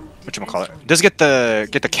whatchamacallit? Does get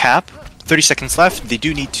the cap. 30 seconds left. They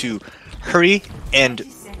do need to hurry and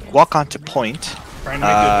walk onto point. Trying to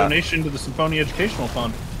make a donation to the Symphony Educational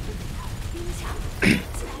Fund.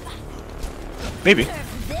 Maybe.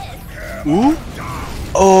 Ooh.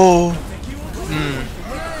 Oh.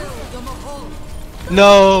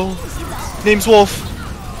 No. Name's Wolf.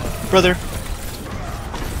 Brother.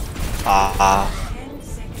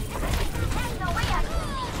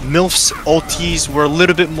 MILF's ultis were a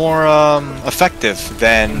little bit more effective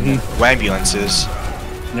than Whambulance's.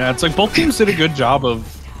 Yeah, it's like both teams did a good job of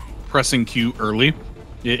pressing Q early.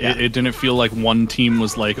 It didn't feel like one team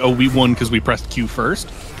was like, oh, we won because we pressed Q first.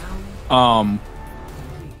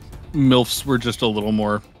 MILFs were just a little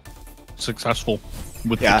more successful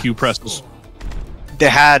with the Q presses. They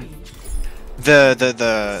had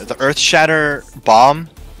the Earth Shatter bomb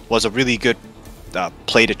was a really good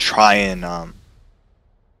play to try and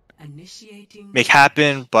make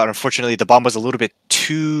happen, but unfortunately the bomb was a little bit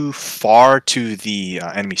too far to the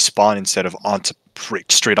enemy spawn instead of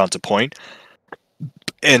straight onto point.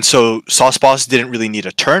 And so Sauce Boss didn't really need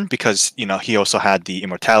a turn because, you know, he also had the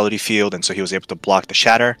immortality field, and so he was able to block the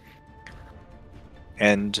shatter.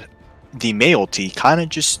 And the Mei ulti kind of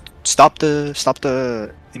just stopped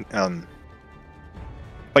the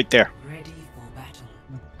right there. Ready for battle.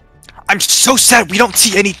 I'm so sad we don't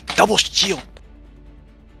see any double shield.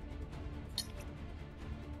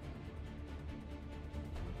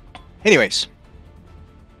 Anyways.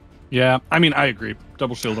 Yeah, I mean, I agree.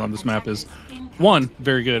 Double shield on this map is, one,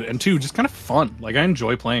 very good, and two, just kind of fun. Like, I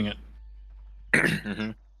enjoy playing it.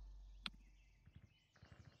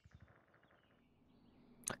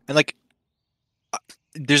 And like,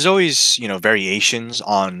 there's always, you know, variations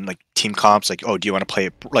on like team comps. Like, oh, do you want to play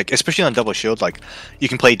it, like, especially on double shield? Like, you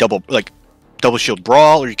can play double shield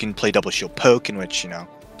brawl, or you can play double shield poke, in which, you know,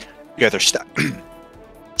 you either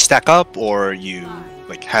stack up, or you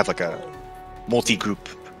like have like a multi-group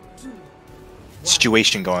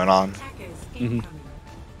situation going on.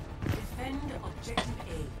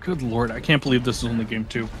 Good lord, I can't believe this is only game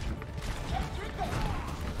 2.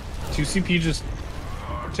 2CP just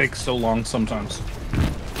takes so long sometimes.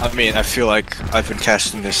 I mean, I feel like I've been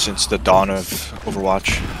casting this since the dawn of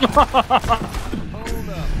Overwatch.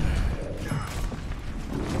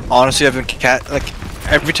 Honestly, I've been like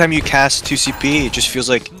every time you cast 2CP, it just feels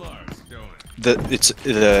like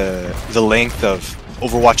the length of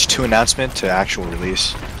Overwatch 2 announcement to actual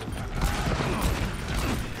release.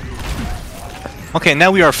 Okay,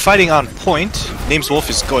 now we are fighting on point. Name's Wolf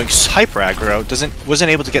is going hyper aggro.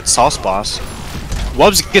 Wasn't able to get Sauce Boss.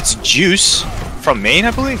 Wubs gets juice from main,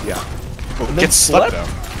 I believe. Yeah. But gets slept though.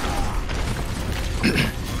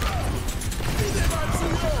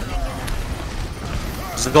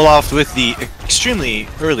 Zoloft with the extremely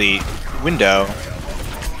early window.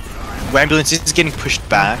 Whambulance is getting pushed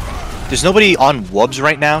back. There's nobody on Wubs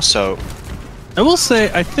right now, so I will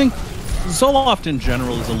say, I think Zoloft in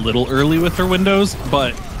general is a little early with her windows,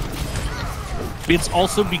 but it's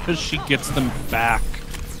also because she gets them back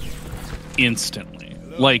instantly.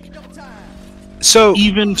 Like, so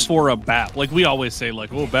even for a BAP, like we always say,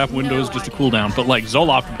 like, oh, BAP window is just a cooldown, but like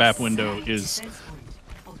Zoloft BAP window is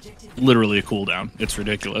literally a cooldown. It's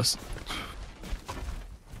ridiculous.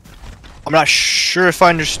 I'm not sure if I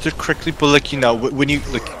understood correctly, but like, you know, when you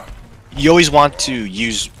like, you always want to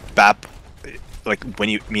use BAP like when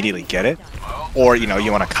you immediately get it, or you know,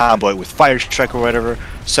 you want to combo it with Fire Strike or whatever.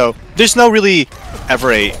 So there's no really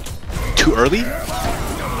ever a too early.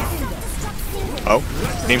 Oh,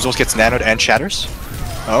 Names Wolf gets nanoed and shatters.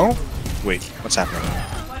 Oh, wait, what's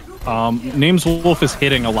happening? Names Wolf is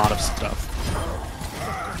hitting a lot of stuff.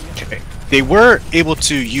 Okay, they were able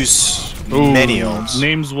to use many ults.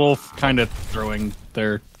 Names Wolf kind of throwing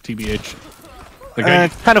their TBH.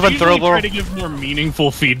 Like kind of I usually unthrowable. Try to give more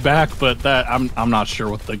meaningful feedback, but that I'm not sure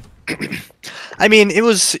what the. I mean, it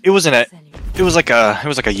was like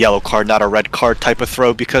a yellow card, not a red card type of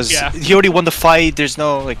throw, because he already won the fight. There's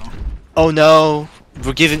no like, oh no,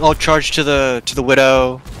 we're giving ult charge to the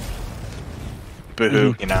Widow.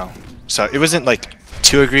 Boo-hoo, you know. So it wasn't like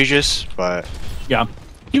too egregious, but yeah,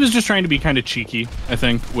 he was just trying to be kind of cheeky, I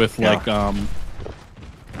think, with like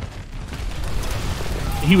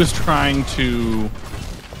he was trying to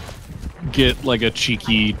get like a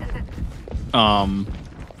cheeky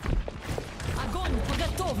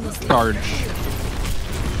charge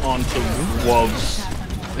onto Wolves,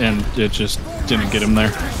 and it just didn't get him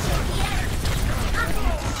there.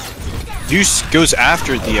 Deuce goes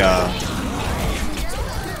after the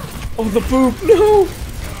Oh, the boop! No.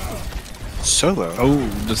 solo. Oh,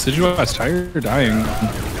 Deciduous Tire dying.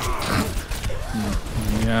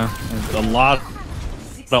 Yeah, a lot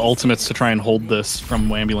of ultimates to try and hold this from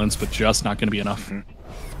Whambulance, but just not going to be enough.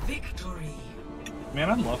 Victory. Man,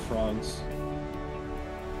 I love frogs.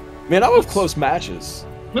 Man, I love close matches.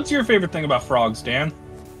 What's your favorite thing about frogs, Dan?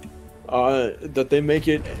 That they make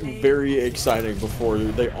it very exciting before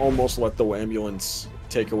they almost let the Whambulance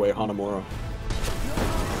take away Hanamura.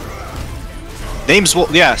 Names will,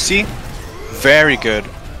 yeah, see? Very good.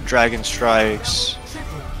 Dragon strikes.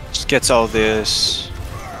 Just gets all this.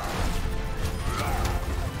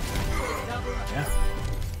 Yeah.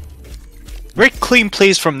 Very clean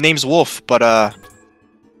plays from Names Wolf, but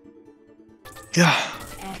yeah.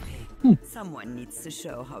 Epic. Someone needs to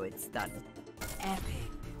show how it's done. Epic.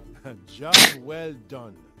 Job well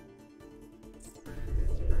done.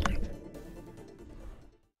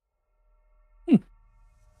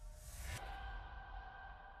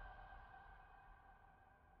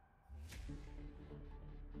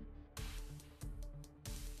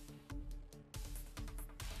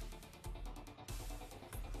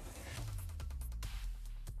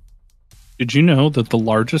 Did you know that the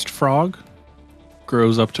largest frog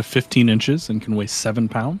grows up to 15 inches and can weigh 7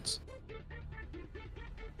 pounds?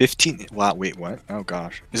 15. Wow, wait, what? Oh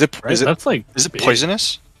gosh. Is it Right? That's like is it big.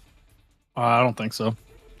 poisonous? I don't think so.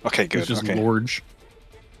 Okay, good. It's just Okay. large.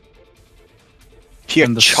 He a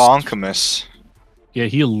and the chonkamus. Yeah,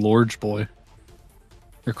 he a large boy.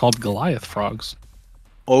 They're called Goliath frogs.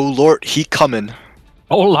 Oh lord, he coming.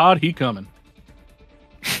 Oh lord, he coming.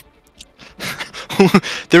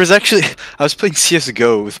 There was actually I was playing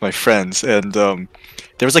CS:GO with my friends, and there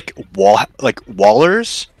was like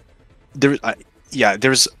wallers. Yeah,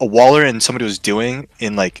 there was a waller, and somebody was doing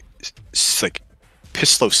in like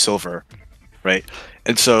Pislo silver, right?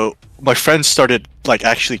 And so my friends started like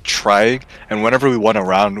actually trying, and whenever we went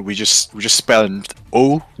around, we just spammed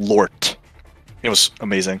 "Oh Lord." It was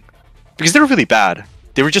amazing because they were really bad.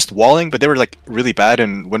 They were just walling, but they were like really bad,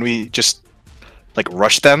 and when we just like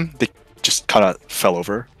rushed them, they just kind of fell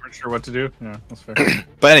over. Not sure what to do. Yeah, that's fair.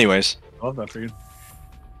 But anyways, I love that for you.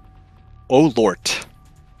 "Oh Lord."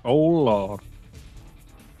 Oh lord.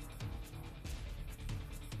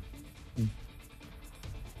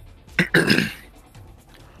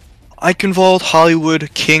 Eichenwald, Hollywood,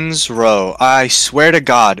 Kings Row. I swear to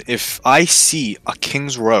God, if I see a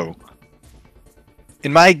Kings Row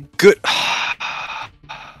in my good. I'm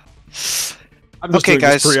just Okay,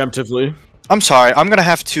 doing this guys. preemptively. I'm sorry. I'm gonna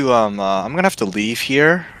have to leave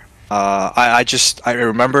here. I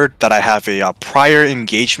remembered that I have a prior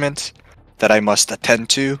engagement that I must attend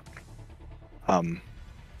to.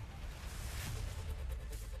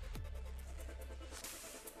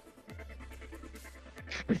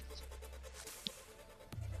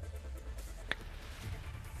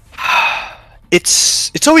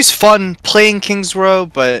 It's always fun playing Kings Row,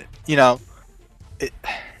 but you know,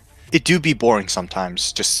 it do be boring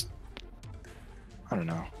sometimes. Just I don't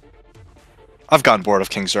know. I've gotten bored of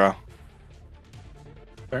Kings Row.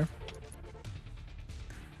 Fair.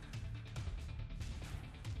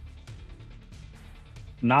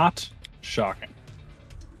 Not shocking.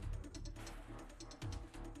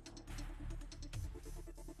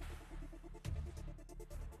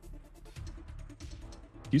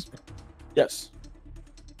 Excuse me. Yes.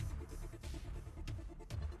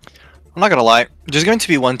 I'm not gonna lie. There's going to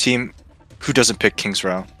be one team who doesn't pick Kings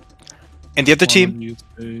Row, and the other team,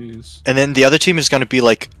 and then the other team is gonna be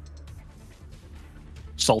like,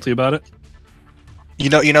 Salty about it. you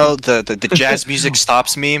know, the jazz music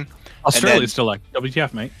stops meme. Australia's still like,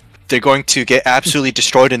 WTF, mate. They're going to get absolutely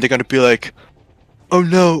destroyed, and they're gonna be like, "Oh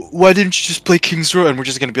no, why didn't you just play Kings Row?" And we're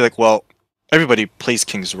just gonna be like, "Well, everybody plays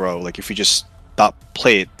Kings Row. Like, if we just stop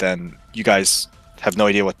play it, then you guys have no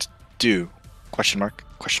idea what to do." Question mark?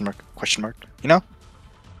 Question mark? Question mark? You know?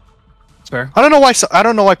 It's fair. I don't know why. I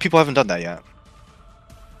don't know why people haven't done that yet.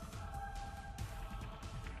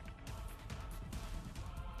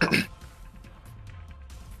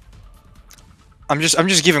 I'm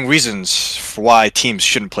just giving reasons for why teams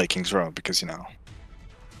shouldn't play Kings Row, because you know.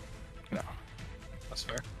 That's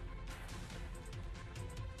fair.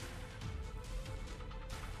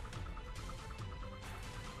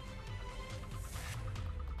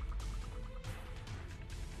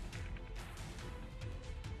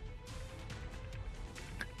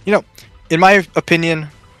 You know, in my opinion,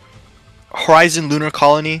 Horizon Lunar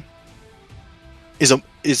Colony is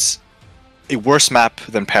a worse map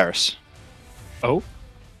than Paris. Oh?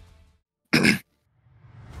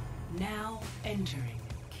 Now entering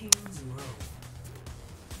King's Row.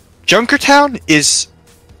 Junkertown is,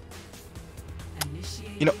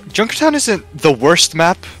 Initiate. you know, Junkertown isn't the worst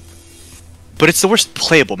map, but it's the worst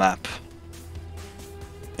playable map.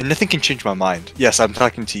 And nothing can change my mind. Yes, I'm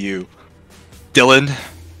talking to you, Dylan.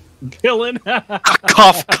 Dylan.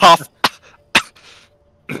 Cough, cough.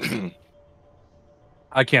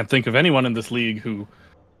 I can't think of anyone in this league who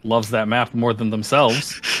loves that map more than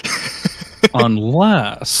themselves.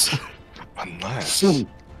 Unless.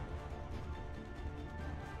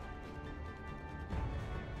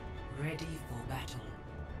 Ready for battle.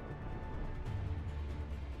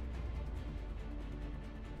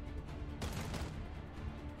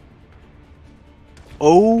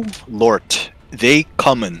 Oh Lord, they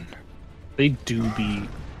coming. They do be.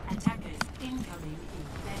 Attackers incoming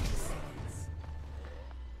in 30 seconds.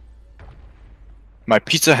 My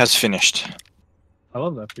pizza has finished. I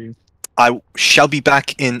love that for you. I shall be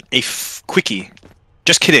back in a quickie.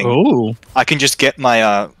 Just kidding. Oh. I can just get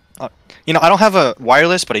my you know, I don't have a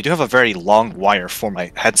wireless, but I do have a very long wire for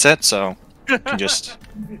my headset, so I can just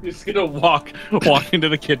You're just gonna walk into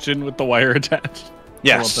the kitchen with the wire attached. I love that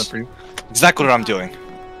yes, for you. exactly what I'm doing.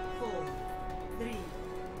 4, 3,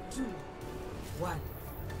 2, 1.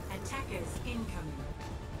 Attackers incoming.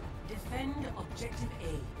 Defend objective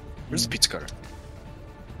A. Where's the pizza cutter?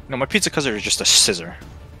 No, my pizza cutter is just a scissor.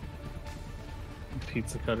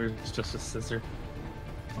 Pizza cutter is just a scissor.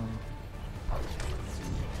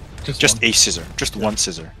 Just one. a scissor. Just one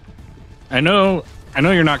scissor. I know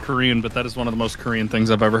you're not Korean, but that is one of the most Korean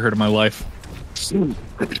things I've ever heard in my life.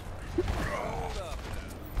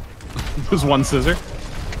 Just one scissor.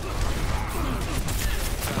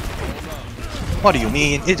 What do you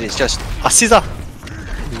mean? It is just a scissor.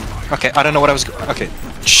 Okay, I don't know what I was. Okay,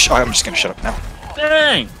 shh, I'm just gonna shut up now.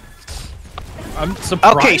 Dang! I'm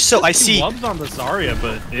surprised. Okay, so I to see- Wubs on the Zarya,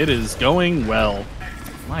 but it is going well.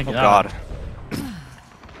 My Oh God. God.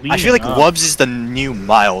 I feel like Leading up. Wubs is the new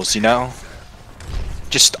Miles, you know?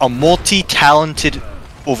 Just a multi-talented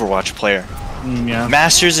Overwatch player. Yeah.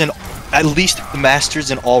 Masters in, at least masters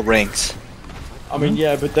in all ranks. I mean,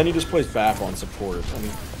 yeah, but then he just plays BAP on support. I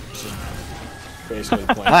mean, it's just basically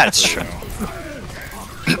playing. That's true.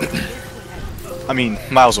 I mean,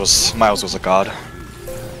 Miles was a god.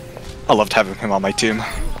 I loved having him on my team.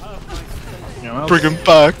 You know, Bring him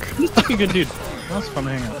back. he's a good dude. That was fun to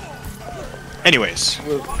hang out. Anyways,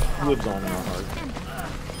 Lives on in our heart.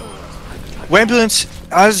 Whambulance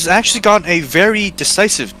has actually gotten a very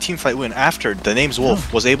decisive teamfight win after the name's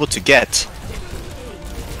Wolf was able to get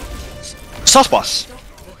Sauce Boss.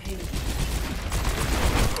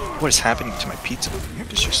 What is happening to my pizza?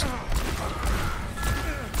 It's just...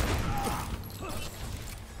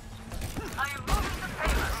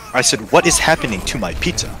 I said, what is happening to my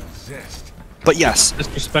pizza? But yes,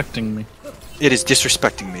 Disrespecting me. it is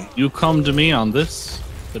disrespecting me. You come to me on this,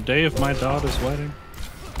 the day of my daughter's wedding.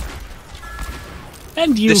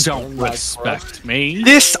 And you This- don't respect me.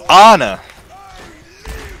 Dishonor!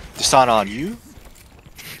 Dishonor on you?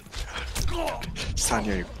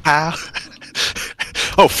 Dishonor you. Ow.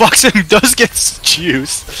 Oh, Foxen does get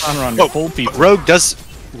juice. Honor on your Oh, whole people. Rogue does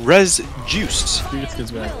res juice. Juice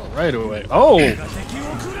gets back right away. Oh!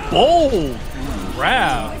 Bold!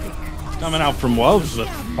 Grab! Coming out from Wells, but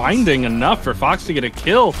finding enough for Fox to get a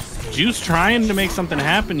kill. Juice trying to make something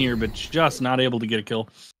happen here, but just not able to get a kill.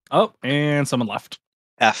 Oh, and someone left.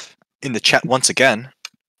 F in the chat once again.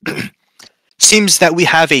 Seems that we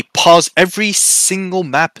have a pause every single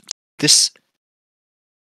map this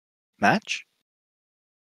match?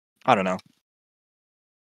 I don't know.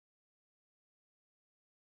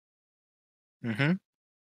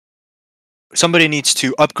 Somebody needs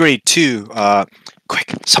to upgrade to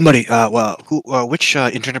quick. Somebody which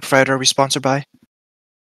internet provider are we sponsored by?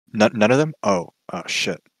 None of them? Oh,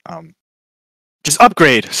 shit. Just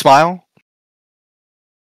upgrade, Smile.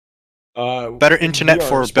 Better internet we are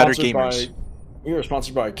for better sponsored gamers. We are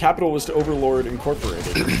sponsored by Capitalist Overlord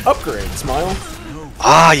Incorporated. Upgrade, Smile.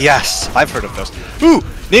 Ah, yes, I've heard of those. Ooh,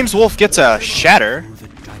 Names Wolf gets a shatter,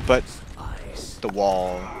 but the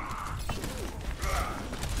wall.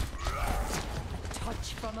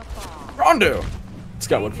 Rondo. It's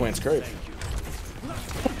got what plants crave.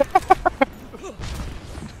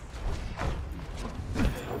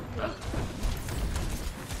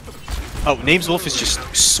 Oh, Names Wolf is just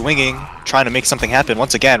swinging, trying to make something happen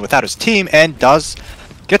once again without his team, and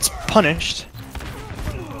gets punished.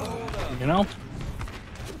 You know?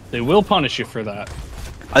 They will punish you for that.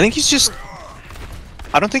 I think he's just.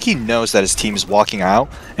 I don't think he knows that his team is walking out,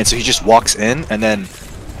 and so he just walks in and then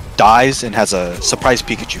dies and has a surprise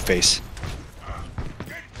Pikachu face.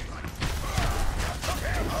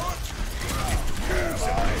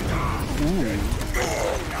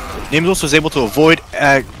 Nameless was able to avoid.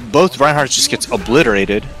 Both Reinhardts just gets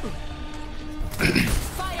obliterated.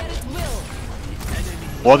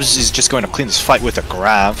 Wobbs is just going to clean this fight with a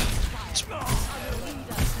grab.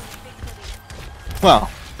 Well,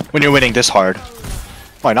 when you're winning this hard,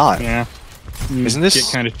 why not? Yeah. Isn't this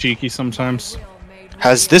Get kind of cheeky sometimes.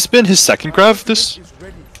 Has this been his second grab this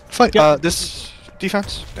fight? Yep. This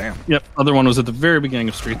defense? Damn. Yep. Other one was at the very beginning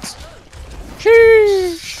of Streets.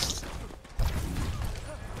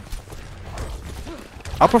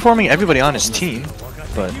 Outperforming everybody on his team,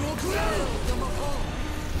 but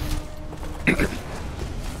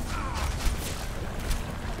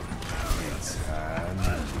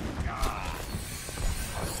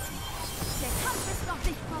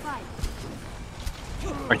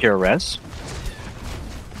right here, res.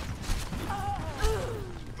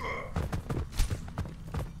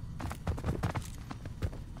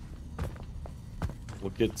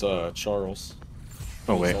 Look at Charles.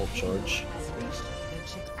 Oh wait. Assault charge.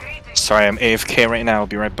 Sorry, I'm AFK right now. I'll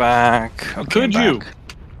be right back. Okay, Could I'm you?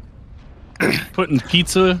 back. Putting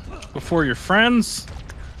pizza before your friends?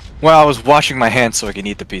 Well, I was washing my hands so I can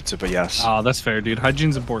eat the pizza, but yes. Ah, that's fair, dude.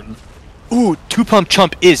 Hygiene's important. Ooh, 2-Pump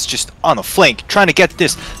Chump is just on the flank, trying to get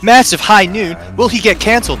this massive high noon. Will he get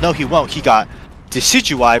cancelled? No, he won't. He got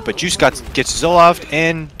Decidueye, but Juice gets Zoloft,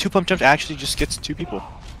 and 2-Pump Chump actually just gets 2 people.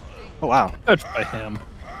 Oh, wow. Good by him.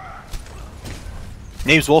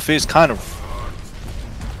 Names Wolf is kind of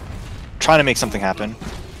trying to make something happen.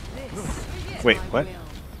 Wait, what?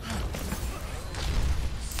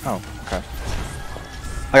 Oh, okay.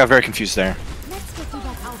 I got very confused there. Let's get you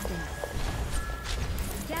back out there.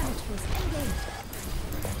 Damage was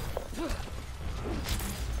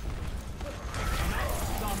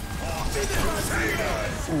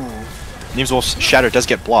engaged. Names Wolf's Shatter does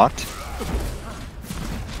get blocked.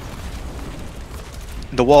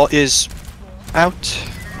 The wall is out.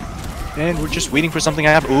 And we're just waiting for something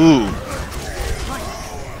to happen. Ooh.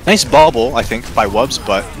 Nice bubble, I think, by Wubbs,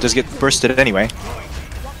 but does get bursted anyway.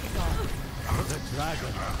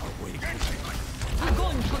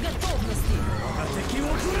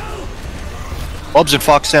 Wubbs and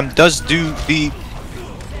Foxem does do the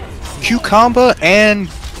Q combo and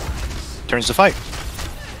turns the fight.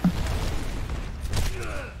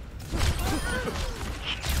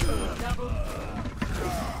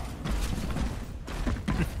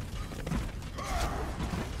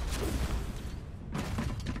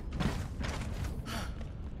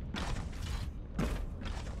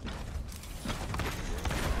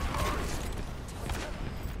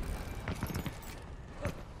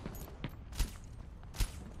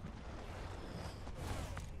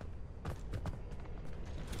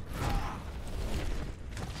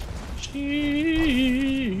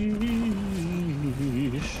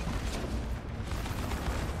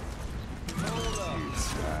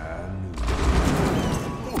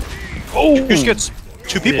 Oh! Juice gets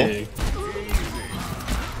 2 people. Big.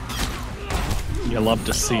 You love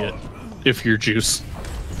to see it, if you're Juice.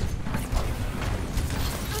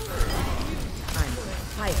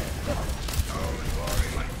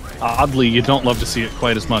 Oddly, you don't love to see it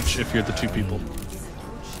quite as much if you're the 2 people.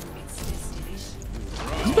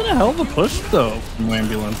 It's been a hell of a push, though, from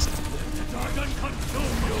Whambulance.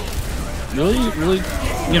 Really,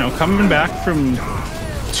 you know, coming back from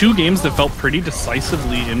 2 games that felt pretty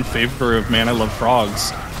decisively in favor of Man I Love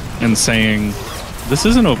Frogs and saying, this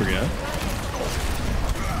isn't over yet.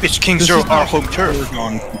 It's Kings are our home turf.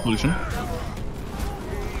 On conclusion.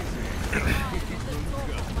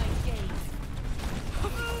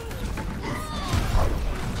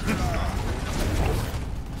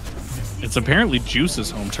 It's apparently Juice's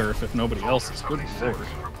home turf if nobody else's. Good lord.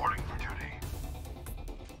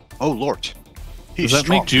 Oh lord. He's Does that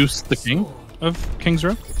strong. make Juice the king of King's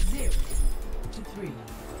Row? 0 to 3.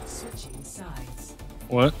 Switching sides.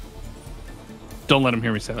 What? Don't let him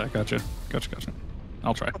hear me say that. Gotcha.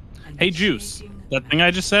 I'll try. Hey, Juice. That thing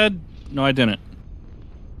I just said? No, I didn't.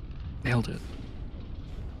 Nailed it.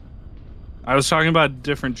 I was talking about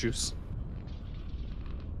different juice.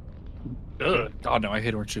 Ugh. God, no, I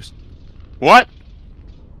hate orange juice. What?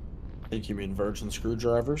 I think you mean virgin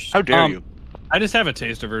screwdrivers. How dare you? I just have a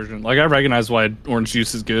taste aversion. Like, I recognize why orange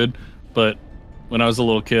juice is good, but when I was a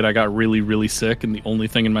little kid, I got really, really sick, and the only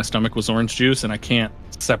thing in my stomach was orange juice, and I can't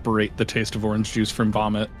separate the taste of orange juice from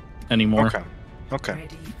vomit anymore. Okay. Okay.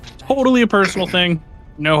 Ready. Totally a personal thing.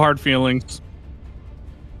 No hard feelings.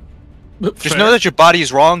 Just know that your body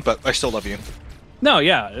is wrong, but I still love you. No,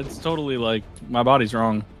 yeah, it's totally like my body's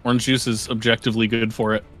wrong. Orange juice is objectively good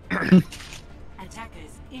for it. Attackers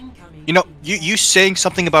incoming. You know, you saying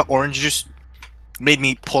something about orange juice made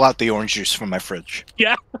me pull out the orange juice from my fridge.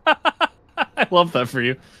 Yeah. I love that for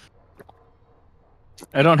you.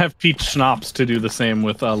 I don't have peach schnapps to do the same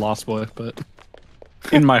with Lost Boy, but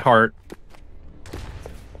in my heart.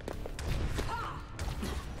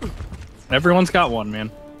 Everyone's got one,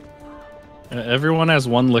 man. Everyone has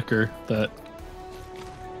one liquor that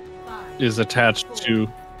is attached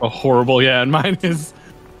to a horrible, yeah, and mine is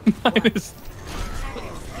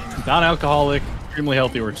non-alcoholic, extremely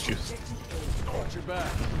healthy orange juice.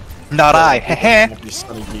 Not I. Heh.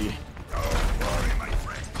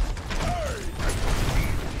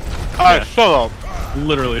 Alright, shut up.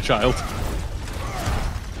 Literally a child.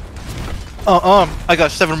 I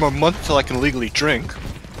got 7 more months till I can legally drink.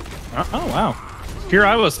 Oh wow. Here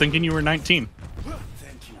I was thinking you were 19.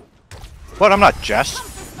 But I'm not Jess.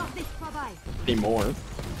 Anymore.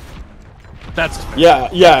 That's Yeah,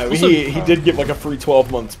 he did get like a free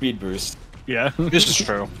 12-month speed boost. yeah. This is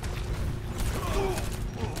true.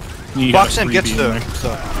 You got a Boxen freebie gets in the... there.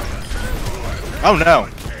 Oh no.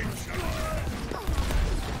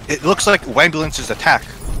 It looks like Whambulance's attack.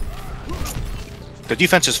 The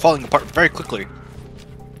defense is falling apart very quickly.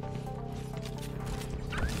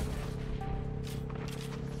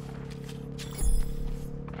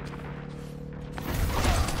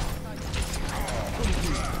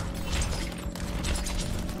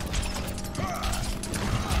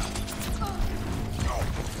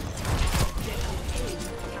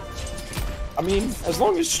 I mean, as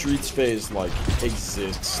long as Streets Phase, like,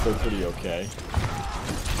 exists, they're pretty okay.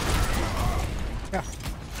 Yeah.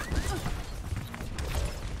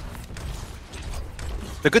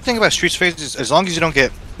 The good thing about Streets Phase is as long as you don't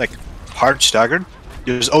get, like, hard staggered,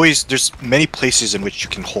 there's many places in which you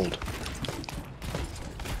can hold.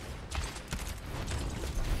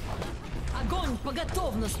 Огонь по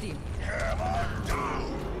готовности.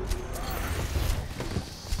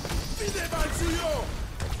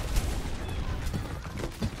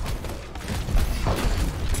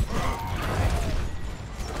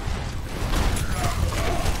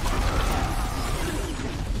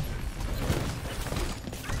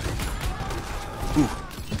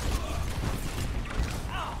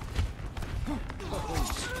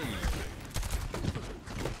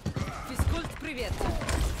 Физкульт, привет.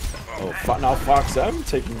 Oh, now Fox M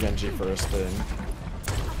taking Genji for a spin.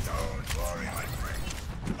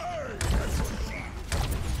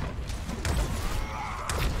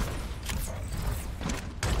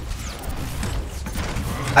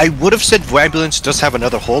 I would have said Whambulance does have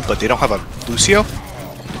another hold, but they don't have a Lucio.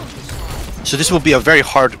 So this will be a very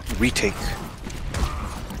hard retake.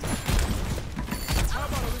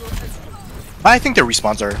 I think their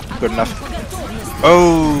respawns are good enough.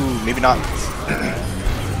 Oh, maybe not.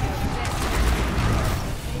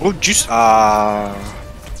 Oh, juice.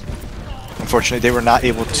 Unfortunately, they were not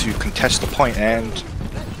able to contest the point, and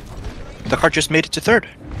the card just made it to third.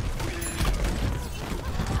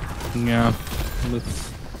 Yeah. With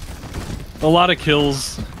a lot of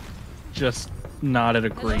kills, just not at a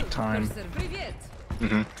great time. Привет.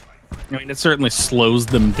 Mm-hmm. I mean, it certainly slows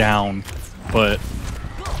them down, but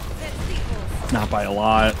not by a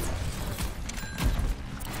lot.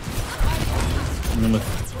 And then with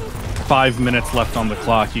 5 minutes left on the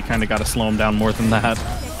clock, you kind of got to slow them down more than that.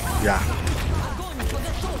 Yeah.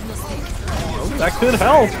 That could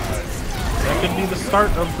help. That could be the start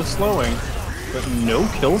of the slowing. But no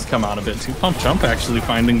kills come out of it. 2-pump jump actually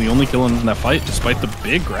finding the only kill in that fight, despite the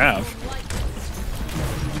big grab.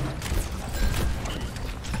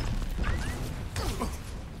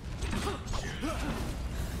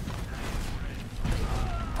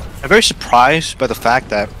 I'm very surprised by the fact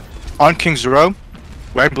that on King's Row,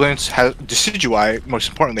 Whambulance has Decidueye, most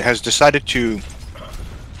importantly, has decided to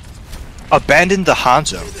abandon the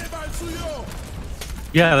Hanzo.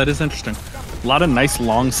 Yeah, that is interesting. A lot of nice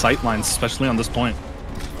long sight lines, especially on this point.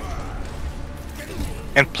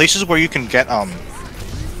 And places where you can get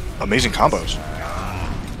amazing combos.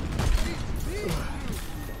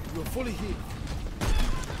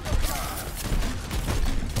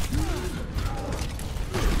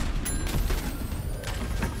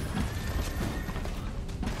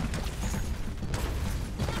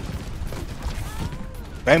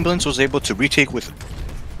 Whambulance was able to retake with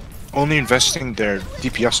only investing their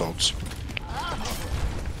DPS ults.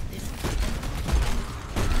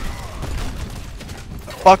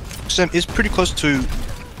 Foxem is pretty close to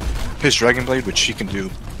his Dragon Blade, which he can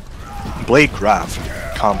do Blade Grav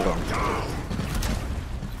combo.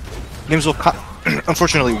 Nimsel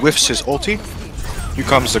unfortunately whiffs his ulti. Here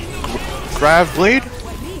comes the Grav Blade.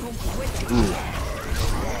 Ooh.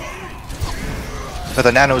 But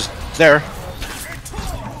the nano's there.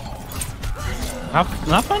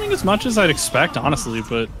 Not finding as much as I'd expect, honestly,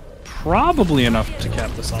 but probably enough to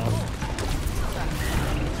cap this off.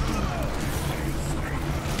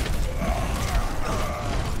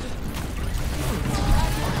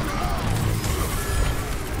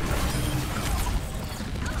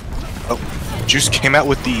 Juice came out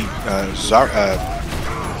with the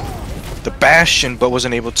the Bastion, but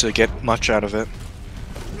wasn't able to get much out of it.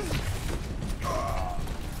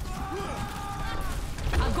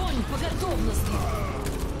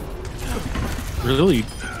 Really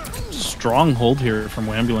strong hold here from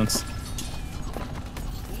Whambulance.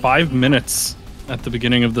 5 minutes at the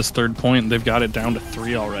beginning of this third point. They've got it down to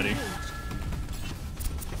 3 already.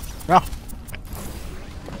 Yeah.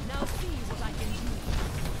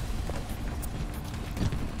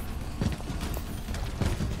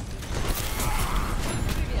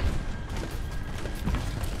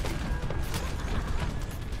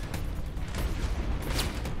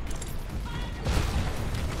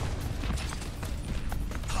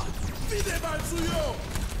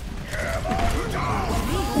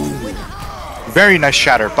 Very nice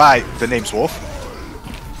shatter by the name's Wolf.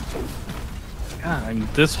 Yeah, I mean,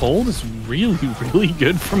 this hold is really, really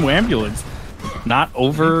good from Whambulance. Not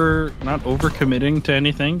over committing to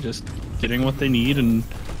anything, just getting what they need, and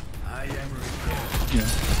you know,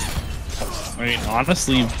 I mean,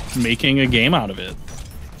 honestly, making a game out of it.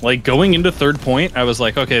 Like going into third point, I was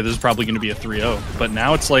like, okay, this is probably going to be a 3-0, but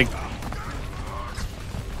now it's like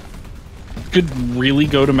could really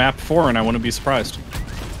go to map 4, and I wouldn't be surprised.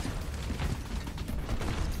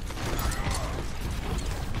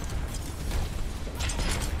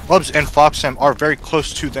 Clubs and Foxham are very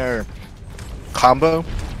close to their combo.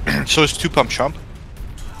 So is 2-pump Chump.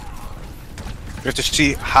 We have to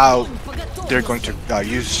see how they're going to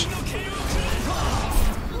use.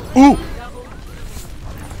 Ooh!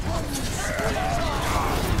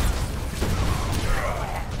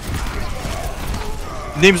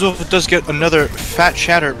 Names Wolf does get another fat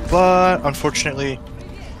shatter, but unfortunately,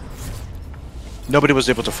 nobody was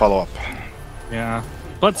able to follow up. Yeah,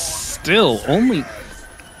 but still, only.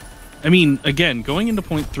 I mean, again, going into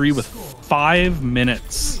point 3 with 5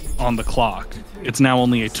 minutes on the clock, it's now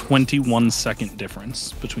only a 21-second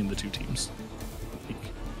difference between the two teams. Like,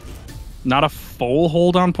 not a full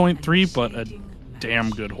hold on point 3, but a damn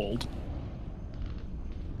good hold.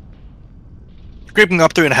 Scraping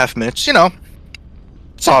up 3.5 minutes, you know,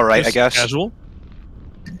 it's all right, I guess. Casual.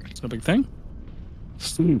 It's no big thing.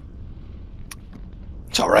 It's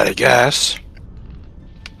all right, I guess.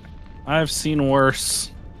 I've seen worse.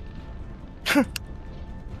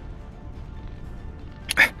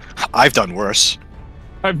 I've done worse.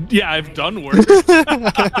 I've done worse.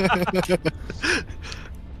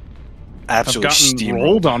 Absolutely I've gotten steamrolled.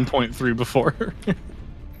 rolled on point 3 before.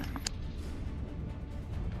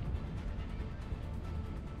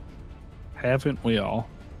 Haven't we all?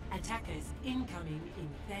 Attackers incoming in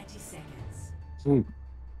 30 seconds. Ooh.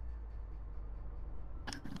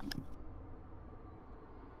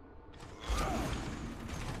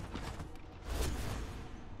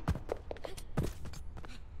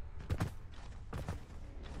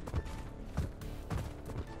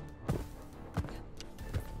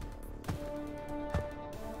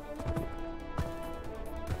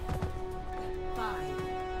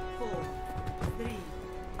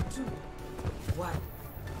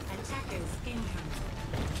 Attackers incoming.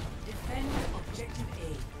 Defend objective A.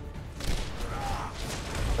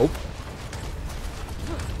 Oh.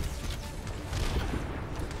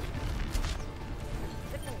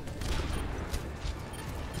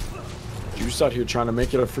 Juice out here trying to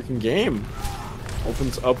make it a freaking game.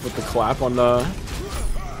 Opens up with the clap on the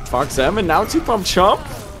Fox M, and now 2-pump Chump.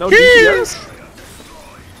 No DPS.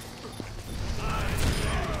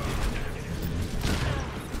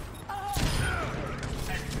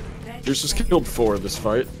 Juice has killed 4 this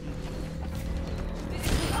fight.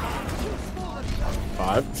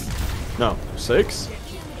 5? No, 6?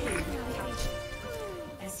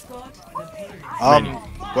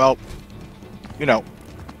 Well, you know,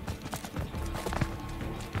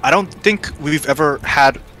 I don't think we've ever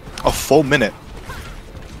had a full minute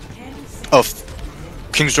of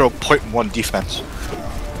King's Row .1 defense.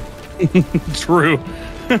 True.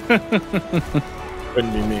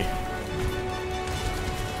 Couldn't be me.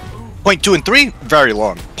 Point 2 and 3, very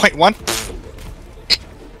long. Point 1?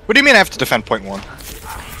 What do you mean I have to defend point 1?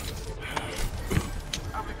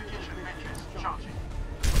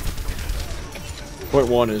 Point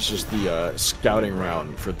 1 is just the scouting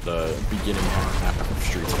round for the beginning half of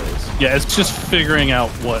Streets phase. Yeah, it's just figuring out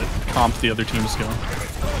what comp the other team's going.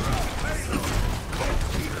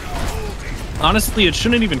 Honestly, it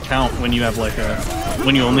shouldn't even count when you have like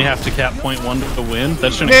when you only have to cap point 1 to win.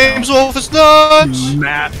 That shouldn't Names count. Wolf is nuts!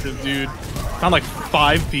 Massive, dude. Found like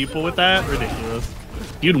 5 people with that. Ridiculous.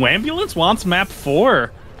 Dude, Whambulance wants map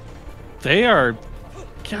 4. They are,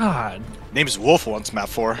 God. Names Wolf wants map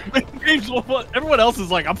 4. Names Wolf. Everyone else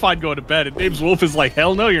is like, I'm fine going to bed, and Names Wolf is like,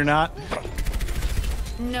 hell no, you're not.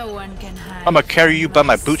 No one can hide. I'ma carry you by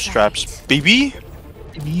my bootstraps, baby.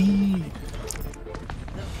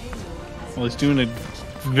 Well, he's doing a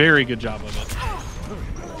very good job of it.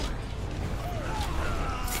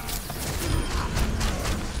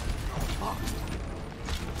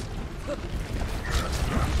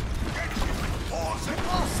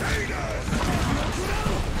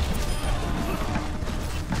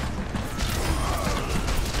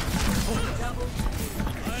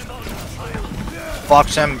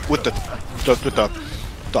 Fox him with the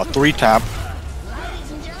 3-tap.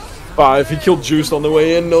 5. He killed Juice on the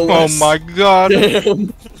way in, no Oh less. my god.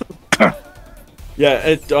 Damn.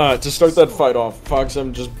 Yeah, to start that fight off,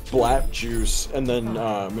 Foxem just blapped Juice, and then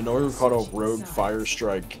Minoru caught a rogue fire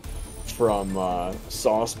strike from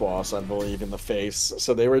Sauce Boss, I believe, in the face.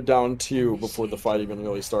 So they were down 2 before the fight even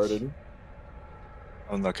really started.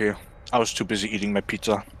 Unlucky. I was too busy eating my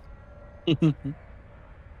pizza.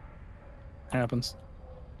 Happens.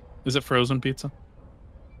 Is it frozen pizza?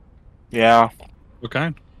 Yeah. What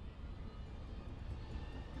kind?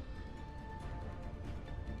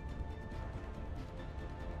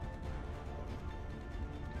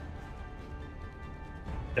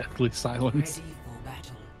 Deathly silence. Ready for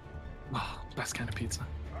battle. Oh, best kind of pizza.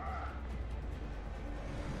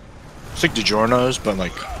 It's like DiGiorno's, but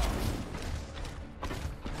like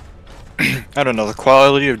I don't know, the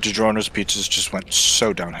quality of DiGiorno's pizzas just went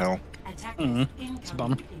so downhill. Attackers It's a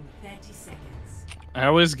bummer. incoming in 30 seconds. I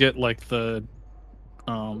always get like the,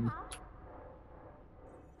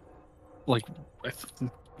 like I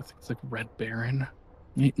think it's like Red Baron.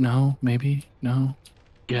 No, maybe no.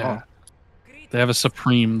 Yeah, they have a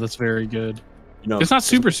Supreme that's very good. You know, It's not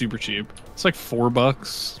super cheap. It's like $4,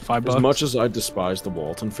 $5. as much as I despise the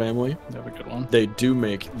Walton family, They have a good one. they do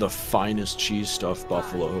make the finest cheese stuffed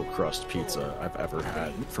buffalo crust pizza I've ever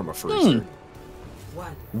had from a freezer.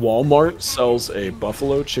 One. Walmart sells a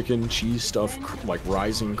buffalo chicken cheese stuffed like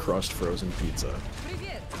rising crust frozen pizza.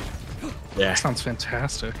 Yeah, That sounds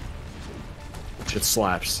fantastic. it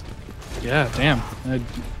slaps. Yeah, damn.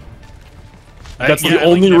 That's the I would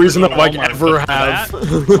only never reason go that to like Walmart, ever but for have.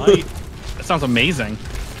 That, that sounds amazing.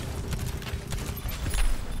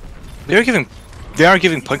 They are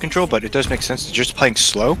giving point control, but it does make sense. They're just playing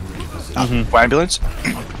slow. Whambulance.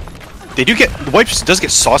 They do get Wipes does get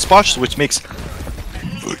Sauce Boss, which makes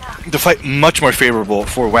the fight much more favorable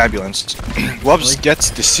for Whambulance. Wubs gets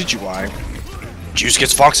Decidueye. Juice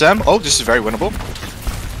gets Fox M. Oh, this is very winnable.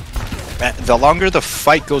 The longer the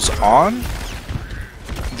fight goes on,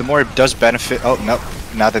 the more it does benefit. Oh no!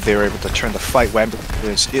 Now that they were able to turn the fight,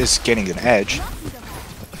 Whambulance is getting an edge.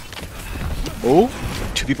 Oh,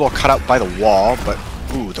 2 people are cut out by the wall, but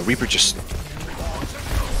ooh, the Reaper just.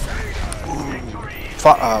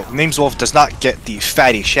 Names Wolf does not get the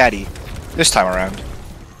fatty shatty this time around.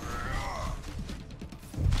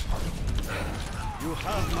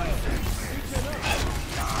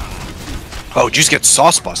 Oh, Juice gets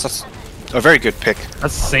Sauce Boss. That's a very good pick.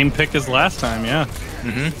 That's the same pick as last time, yeah.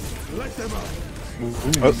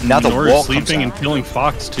 Oh, now the Minoru wall sleeping comes and out. killing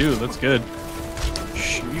Fox too. That's good.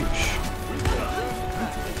 Sheesh.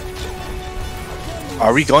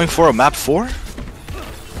 Are we going for a map 4?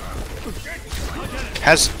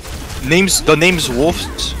 Has the names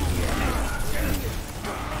Wolves.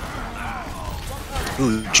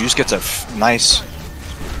 Ooh, Juice gets a nice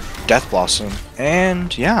Death Blossom.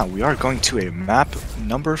 And yeah, we are going to a map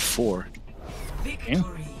number 4. Victory.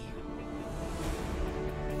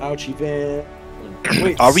 Ouchie van.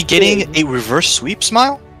 Wait, Are we getting spin. a reverse sweep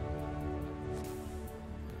smile?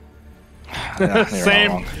 Yeah, you're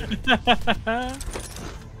Same. wrong.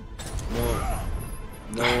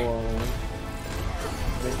 No,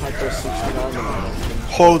 they hyper 69 tomorrow.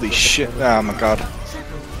 Holy shit. Oh my god.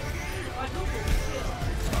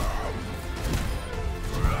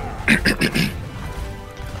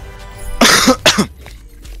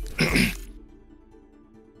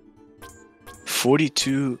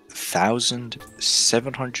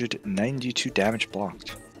 $42,792 damage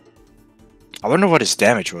blocked. I wonder what his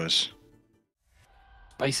damage was.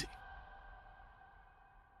 Spicy.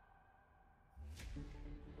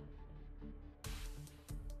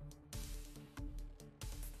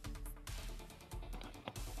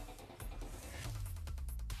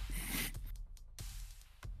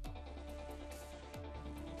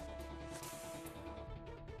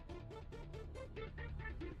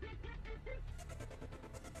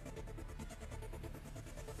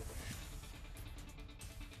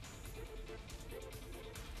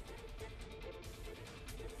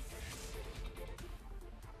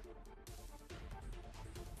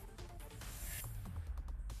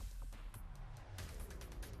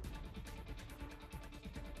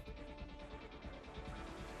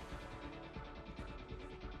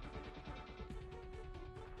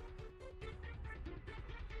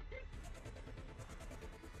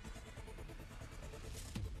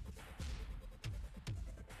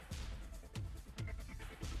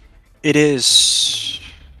 It is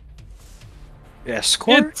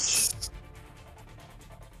escort.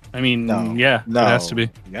 I mean, No. yeah, No. it has to be.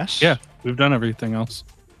 Yes. Yeah, we've done everything else.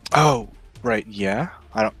 Oh, right. Yeah.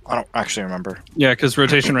 I don't actually remember. Yeah, because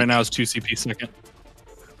rotation right now is 2 CP second.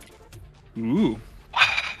 Ooh.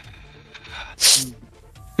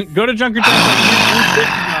 Go to Junkertown.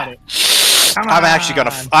 Got it.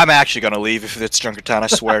 I'm actually gonna leave if it's Junkertown. I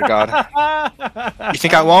swear to God. You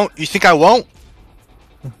think I won't? You think I won't?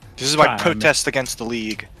 This is my Fine. protest against the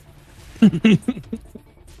league.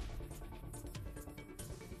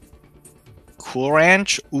 Cool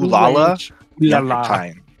Ranch, Ulala,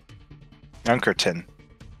 Junkertown. Junkerton.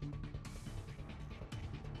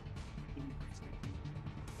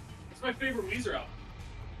 It's my favorite Weezer album.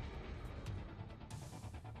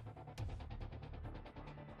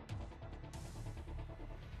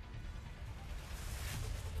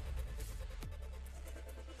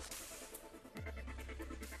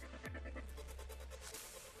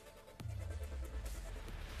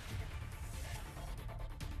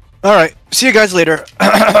 All right. See you guys later.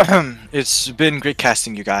 It's been great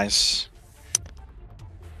casting you guys.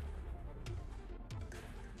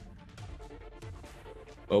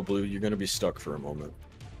 Oh, Blue, you're gonna be stuck for a moment.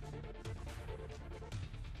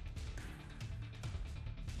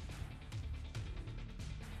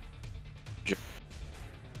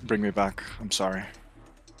 Bring me back. I'm sorry.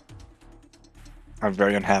 I'm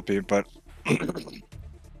very unhappy, but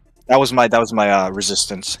that was my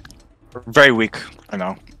resistance. Very weak, I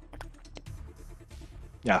know.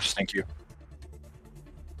 Yes, thank you.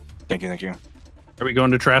 Thank you. Are we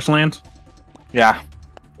going to Trashland? Yeah.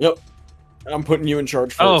 Yep. I'm putting you in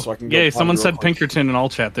charge for it so I can go. yay! potty Someone real said quick. Pinkerton in all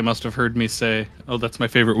chat. They must have heard me say, "Oh, that's my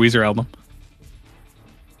favorite Weezer album."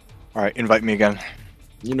 All right, invite me again.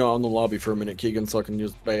 You know, I'm in the lobby for a minute, Keegan, so I can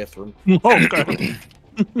use the bathroom. Okay.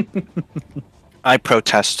 I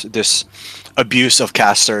protest this abuse of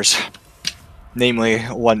casters, namely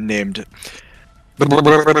one named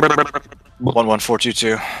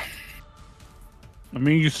 11422. I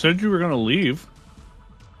mean, you said you were gonna leave.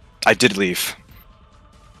 I did leave.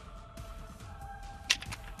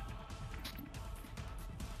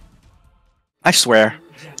 I swear.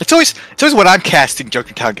 It's always when I'm casting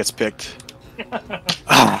Junkertown gets picked.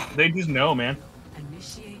 They just know, man.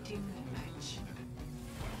 Initiating match.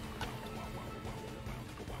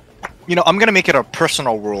 You know, I'm gonna make it a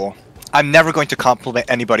personal rule. I'm never going to compliment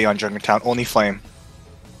anybody on Junkertown, only Flame.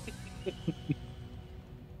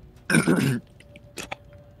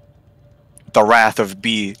 The Wrath of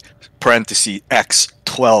B, parenthesis, X,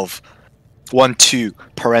 12, 1, 2,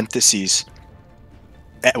 parentheses,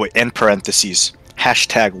 wait, end parentheses,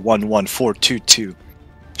 hashtag 11422,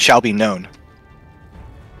 shall be known.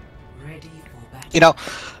 Ready for battle. You know,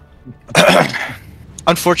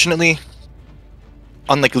 unfortunately,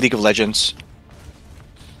 unlike League of Legends,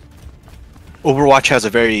 Overwatch has a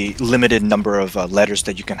very limited number of letters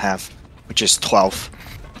that you can have, which is 12.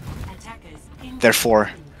 Attackers incoming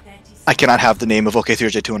Therefore, in 30 I cannot have the name of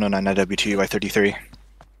OK3J209 by 33,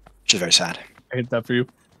 which is very sad. I hate that for you.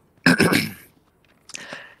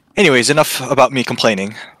 Anyways, enough about me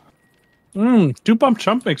complaining. Two Pump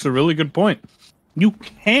Chump makes a really good point. You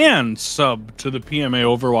can sub to the PMA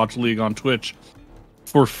Overwatch League on Twitch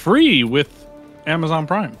for free with Amazon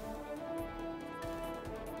Prime.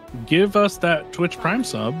 Give us that Twitch Prime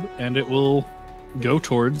sub, and it will go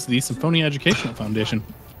towards the Symphonia Educational Foundation,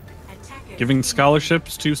 Attackers giving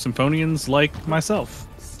scholarships to Symphonians like myself.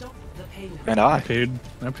 stop the payload. And I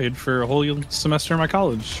paid for a whole semester in my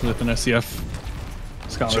college with an SCF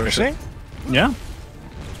scholarship. Seriously? Yeah,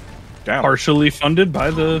 Damn. partially funded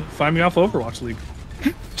by the Find Me Off Overwatch League.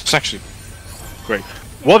 It's actually great.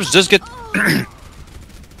 Wubs does get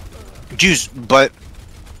juice, but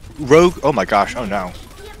Rogue. Oh my gosh! Oh no.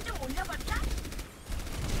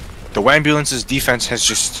 The Whambulance's defense has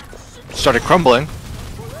just started crumbling.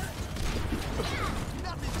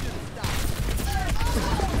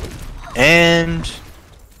 And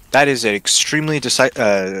that is an extremely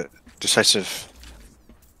decisive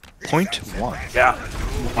point one. Yeah.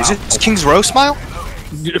 Is it King's Row smile?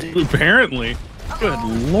 Apparently. Good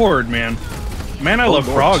lord, man. Man, I Love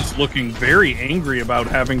Lord. Frogs looking very angry about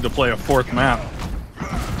having to play a fourth map.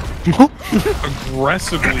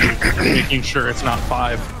 Aggressively making sure it's not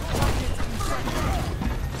 5.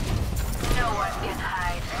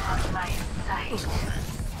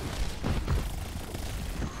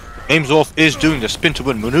 Aimswolf is doing the spin to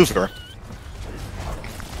win maneuver.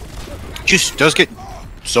 Just does get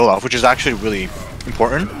soul off, which is actually really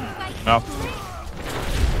important. Oh.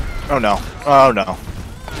 Oh no. Oh no.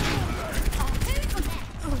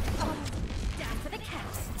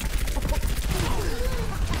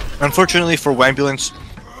 Unfortunately for Whambulance,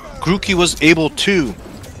 Grookey was able to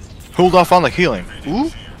hold off on the healing.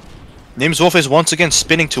 Ooh. Names Wolf is once again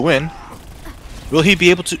spinning to win. Will he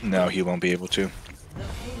be able to? No, he won't be able to.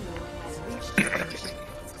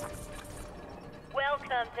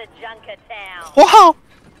 Welcome to Junkertown. Wow!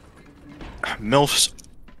 MILFs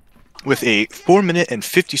with a 4-minute and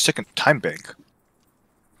 50-second time bank.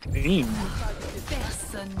 Damn.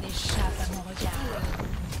 Personne n'échappe à mon regard.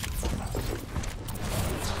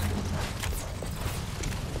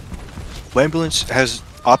 Whambulance has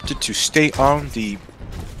opted to stay on the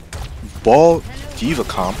Ball Diva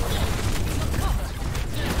comp.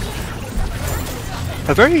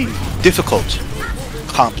 A very difficult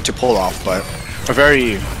comp to pull off, but a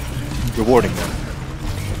very rewarding one.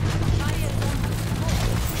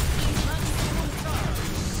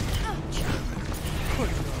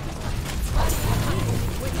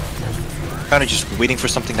 Kind of just waiting for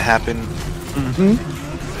something to happen.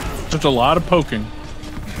 Just a lot of poking.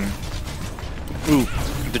 Ooh,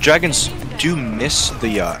 the dragons do miss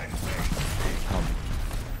the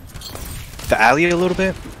alley a little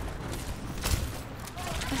bit.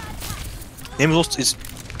 Nameless is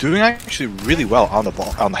doing actually really well on the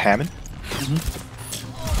ball on the Hammond.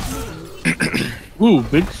 Ooh,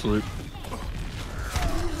 big sleep.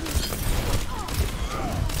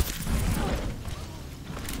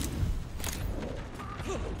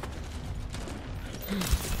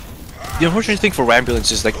 The unfortunate thing for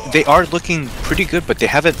Whambulance is like they are looking pretty good, but they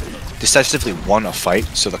haven't decisively won a fight,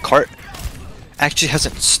 so the cart actually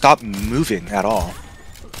hasn't stopped moving at all.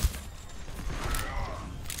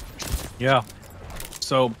 Yeah.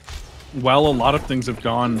 So, while a lot of things have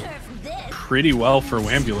gone pretty well for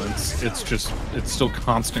Whambulance, it's still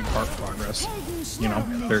constant cart progress. You know,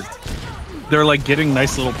 they're like getting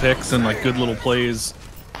nice little picks and like good little plays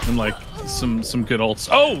and like some good ults.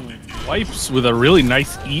 Oh, Wipes with a really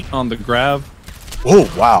nice eat on the grab.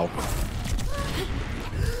 Oh wow!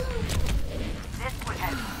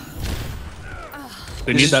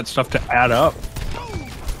 They need that stuff to add up.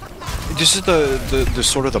 This is the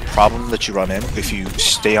sort of the problem that you run in if you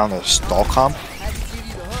stay on the stall comp.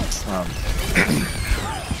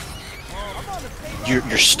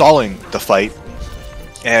 You're stalling the fight,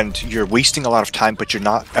 and you're wasting a lot of time, but you're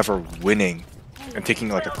not ever winning and taking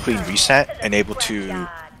like a clean reset and able to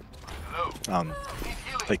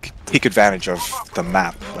like take advantage of the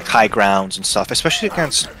map, like high grounds and stuff, especially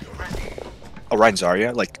against Orion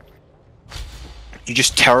Zarya. Like you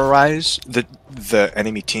just terrorize the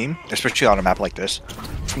enemy team, especially on a map like this,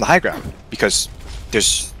 from the high ground, because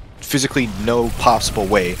there's physically no possible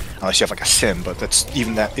way, unless you have like a sim, but that's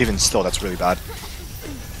even still that's really bad,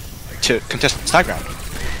 to contest this high ground.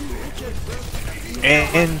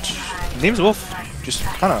 And Names Wolf just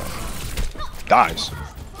kind of dies.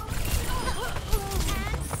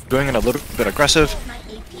 Going in a little bit aggressive,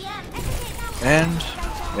 and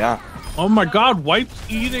yeah. Oh my god, Wipes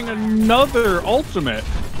eating another ultimate.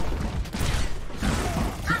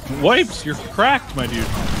 Wipes, you're cracked, my dude.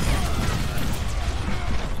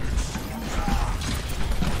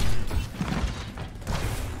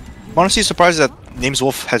 I'm honestly surprised that Names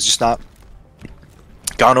Wolf has just not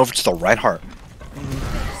gone over to the Reinhardt.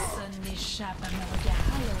 Personne n'échappe à mon regard.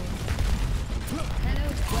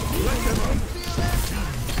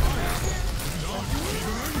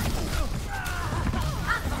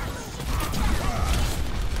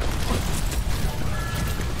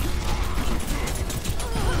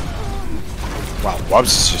 Wow, Wubbs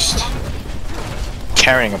is just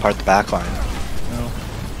tearing apart the backline.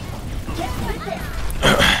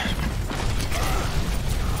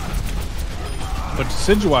 But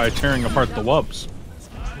Sidgewai tearing apart the Wubs.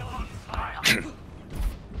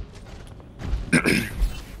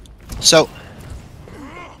 So,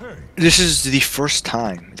 this is the first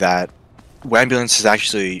time that Whambulance has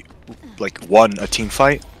actually like won a team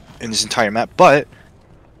fight in this entire map, but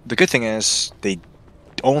the good thing is they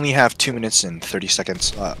only have 2 minutes and 30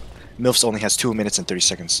 seconds. MILFs only has 2 minutes and 30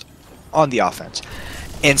 seconds on the offense.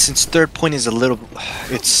 And since third point is a little,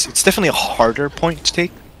 it's definitely a harder point to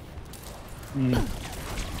take.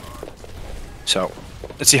 So,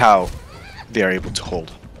 let's see how they are able to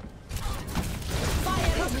hold.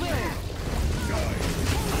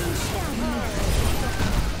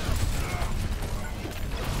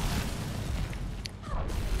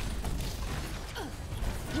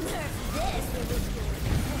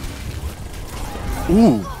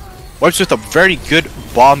 Ooh, Wipes with a very good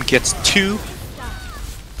bomb gets 2.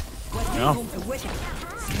 Yeah.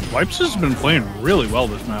 Wipes has been playing really well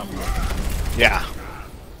this map. Yeah.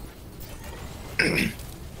 I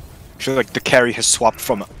feel like the carry has swapped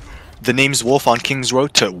from the Names Wolf on King's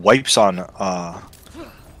Road to Wipes on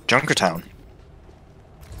Junkertown.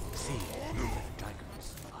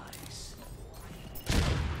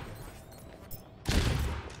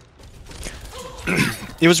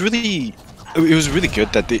 It was really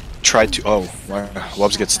good that they tried to. Oh,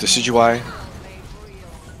 Wobbs gets Decidueye.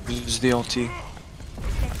 This is the ulti.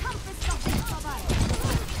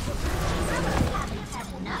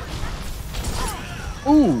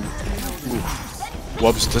 Ooh.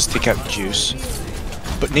 Wobbs does take out Juice,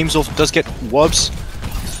 but Nameswolf does get Wobbs.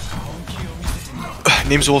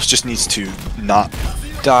 Nameswolf just needs to not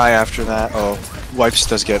die after that. Oh, Wipes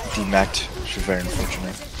does get demacked, which is very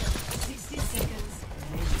unfortunate.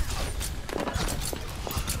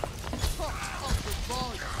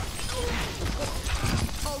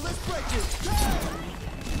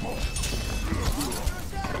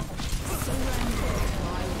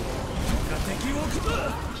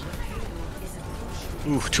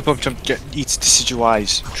 Ooh, 2-pump jump eats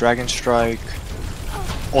Decidueye's Dragon Strike.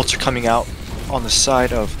 Ults are coming out on the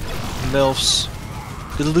side of MILFs.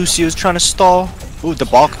 The Lucio's trying to stall. Ooh, the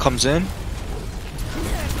Balk comes in.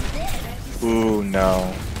 Ooh,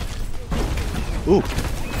 no. Ooh,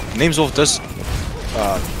 Nameswolf does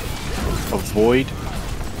avoid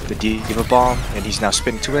the Diva Bomb, and he's now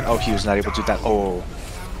spinning to it. Oh, he was not able to do that. Oh.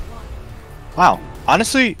 Wow.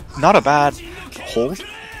 Honestly, not a bad hold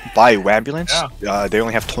by Whambulance. Yeah. They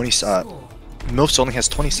only have 20. MILFs only has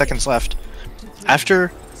 20 seconds left.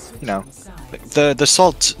 After, you know, the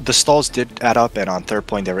stalls did add up, and on third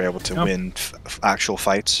point they were able to win actual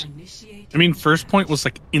fights. I mean, first point was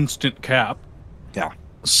like instant cap. Yeah.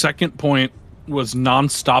 Second point was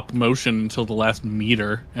non-stop motion until the last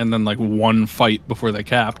meter, and then like one fight before they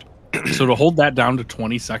capped. So to hold that down to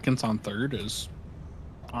 20 seconds on third is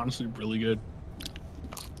honestly really good.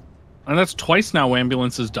 And that's twice now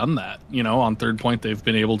Whambulance has done that. You know, on third point, they've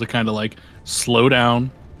been able to kind of like slow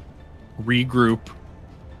down, regroup,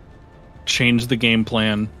 change the game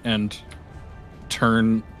plan, and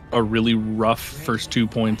turn a really rough first 2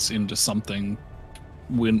 points into something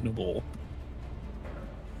winnable.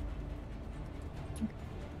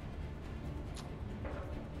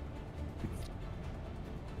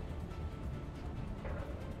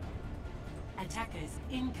 Attackers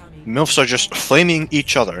incoming. MILFs are just flaming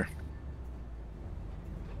each other.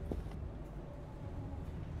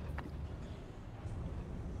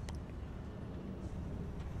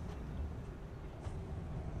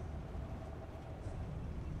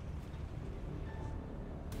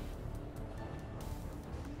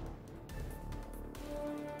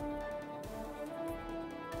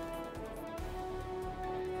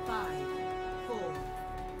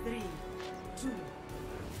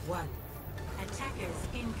 Attackers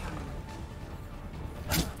incoming.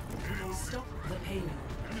 Stop the payload.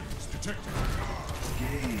 Enemies detected.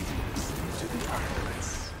 Gaze into the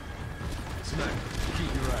eyes. Sniper,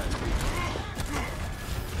 keep your eyes peeled.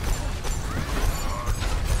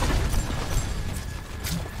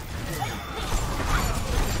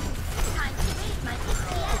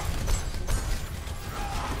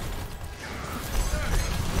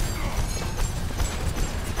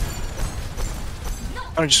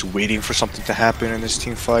 I'm just waiting for something to happen in this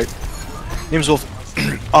team fight. Nameswolf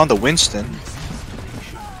on the Winston.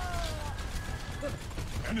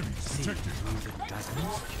 Enemies detected.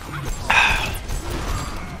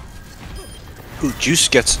 Ooh, Juice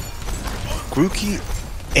gets Grookey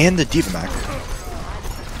and the Divamac.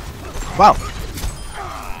 Wow.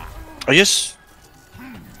 I guess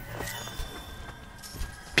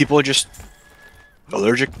people are just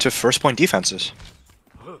allergic to first point defenses.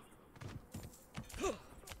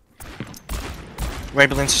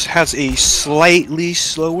 Whambulance has a slightly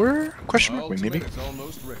slower question mark, maybe.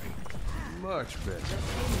 Almost ready. Much better.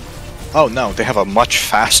 Oh no, they have a much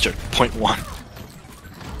faster 0.1.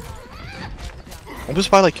 Almost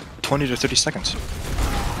by like 20 to 30 seconds.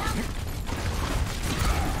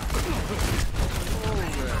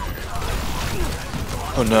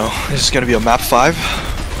 Oh no, this is gonna be a map 5.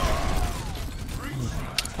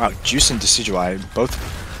 Wow, Juice and Decidueye both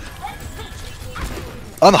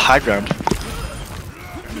on the high ground.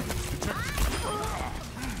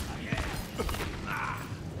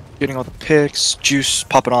 Getting all the picks, Juice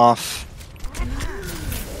popping off.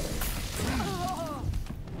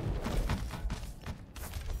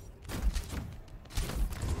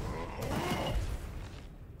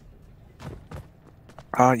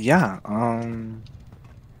 Yeah,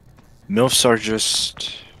 MILFs are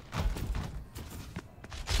just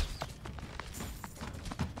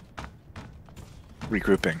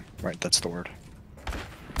regrouping, right? That's the word.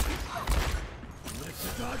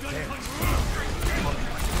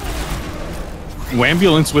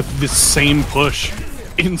 Whambulance with the same push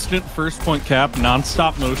instant first point cap,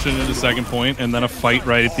 non-stop motion into second point, and then a fight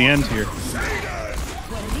right at the end here.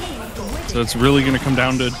 So it's really going to come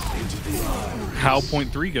down to how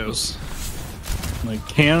point 3 goes. Like,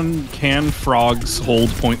 can Frogs hold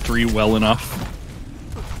point 3 well enough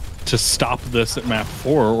to stop this at map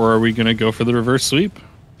 4, or are we going to go for the reverse sweep?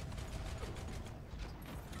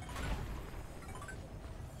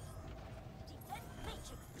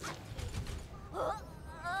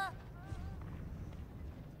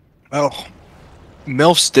 Well,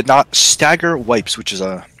 MILFs did not stagger wipes, which is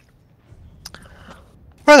a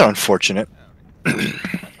rather unfortunate.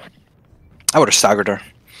 I would have staggered her.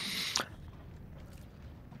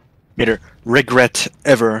 Made her regret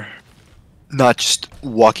ever not just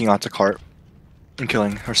walking onto cart and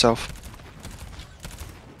killing herself.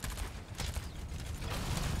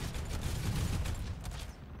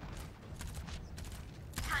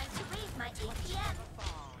 Time to raise my APM.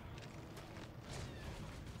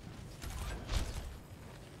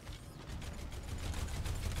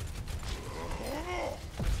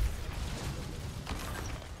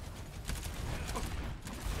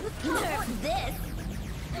 Nerf this.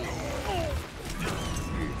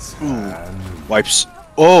 Ooh, wipes.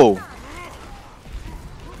 Oh!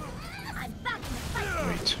 I'm back in the fight.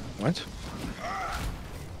 Wait, what?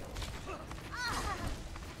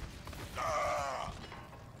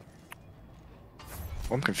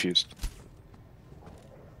 I'm confused.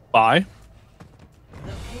 Bye.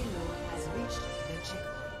 The payload has reached the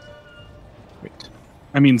checkpoint. Wait,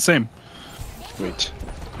 I mean, same. wait.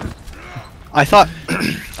 I thought...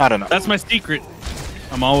 I don't know. That's my secret.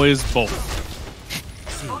 I'm always both.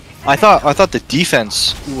 I thought the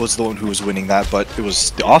defense was the one who was winning that, but it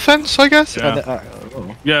was the offense, I guess? Yeah.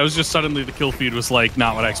 Yeah, it was just suddenly the kill feed was like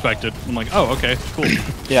not what I expected. I'm like, oh, okay, cool.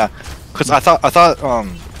 Yeah, because I thought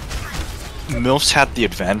MILFs had the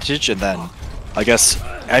advantage, and then I guess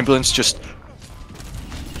Ambulance just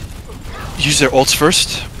used their ults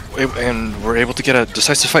first, and were able to get a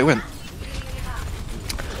decisive fight win.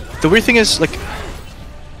 The weird thing is, like,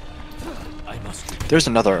 there's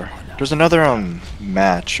another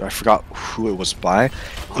match. I forgot who it was by.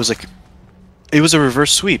 It was like, it was a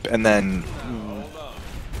reverse sweep, and then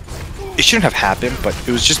it shouldn't have happened, but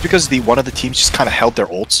it was just because one of the teams just kind of held their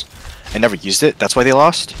ults and never used it. That's why they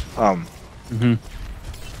lost. You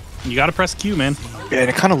gotta press Q, man. And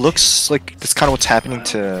it kind of looks like that's kind of what's happening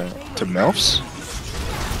to MILFs.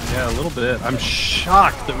 Yeah, a little bit. I'm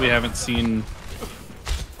shocked that we haven't seen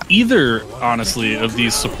either, honestly, of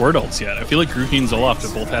these support ults yet. I feel like Groupie and Zoloft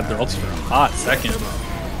have both had their ults for a hot second.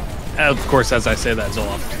 Of course, as I say that,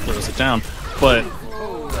 Zoloft throws it down. But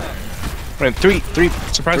I mean, three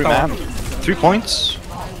Surprised how long. 3 points.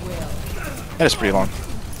 That is pretty long.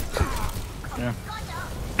 yeah,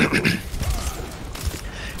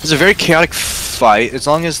 It's a very chaotic fight. As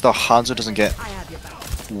long as the Hanzo doesn't get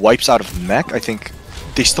wipes out of mech, I think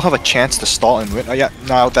they still have a chance to stall and win. Yeah,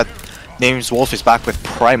 now that Names Wolf is back with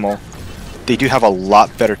Primal, they do have a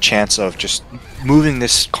lot better chance of just moving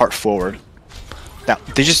this cart forward. Now,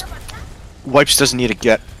 they just... Wipes doesn't need to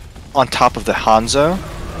get on top of the Hanzo.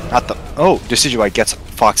 Not the... Oh, Decidueye gets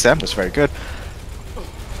Fox M. That's very good.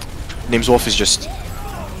 Names Wolf is just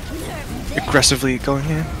aggressively going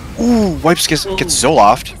in. Ooh, Wipes gets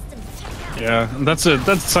Zoloft. yeah. That's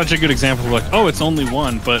such a good example of like, oh, it's only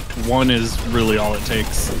one, but one is really all it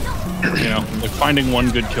takes. You know, like finding one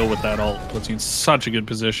good kill with that ult puts you in such a good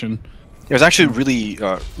position. It was actually really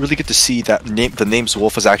good to see that the Names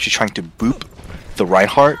Wolf was actually trying to boop the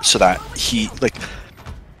Reinhardt so that he, like,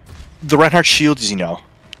 the Reinhardt shield is, you know,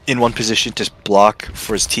 in one position to block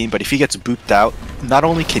for his team, but if he gets booped out, not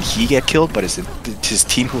only can he get killed, but his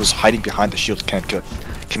team who was hiding behind the shield can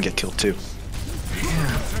get killed too.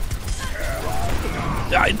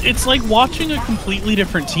 It's like watching a completely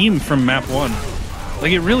different team from map 1.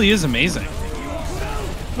 Like, it really is amazing.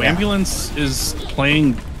 Whambulance is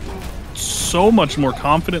playing so much more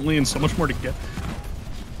confidently and so much more together.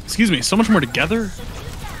 Excuse me, so much more together.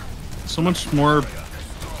 So much more,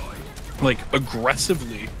 like,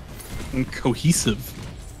 aggressively and cohesive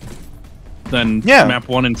than map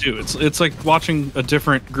 1 and 2. It's like watching a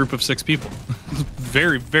different group of 6 people.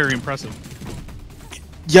 Very, very impressive.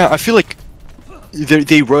 Yeah, I feel like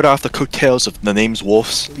they rode off the coattails of the Names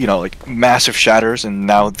Wolves, you know, like massive shatters, and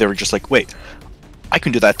now they were just like, wait, I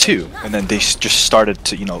can do that too. And then they just started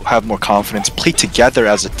to, you know, have more confidence, play together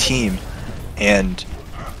as a team, and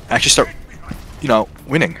actually start, you know,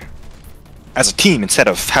 winning as a team instead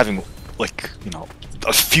of having, like, you know,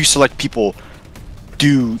 a few select people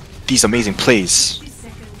do these amazing plays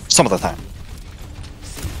some of the time.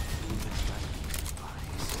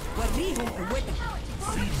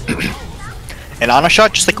 and Ana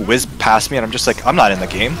shot just like whizzed past me, and I'm just like, I'm not in the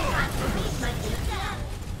game.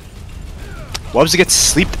 Wubs gets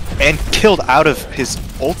sleeped and killed out of his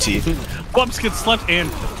ulti. Bumps gets slept and.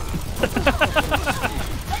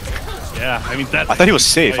 Yeah, I mean that. I thought he was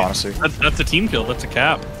safe, honestly. That's a team kill. That's a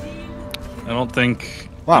cap. I don't think.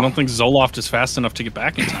 Wow. I don't think Zoloft is fast enough to get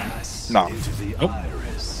back in time. No. Nope.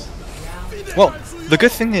 Well, the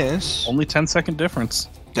good thing is Only 10-second difference.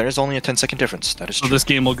 there is only a 10-second difference. That is So true. this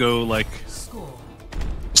game will go like.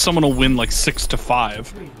 Someone will win like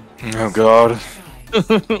 6-5 Oh god.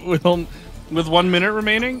 with 1 minute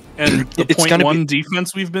remaining, and the It's gonna 0.1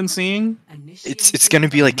 defense we've been seeing. It's gonna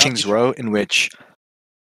be like King's Row, in which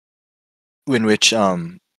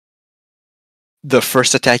the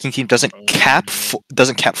first attacking team doesn't cap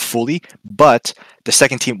fully, but the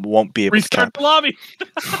second team won't be able to Restart cap. the lobby.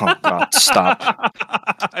 Oh god, stop.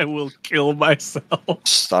 I will kill myself.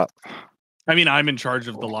 Stop. I mean, I'm in charge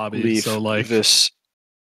of the lobby, Leave so like this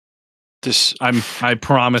I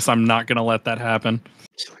promise I'm not gonna let that happen.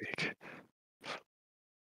 league.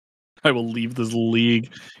 I will leave this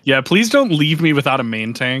league. Yeah, please don't leave me without a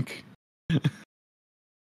main tank.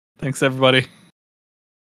 Thanks, everybody.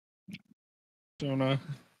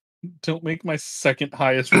 Don't make my second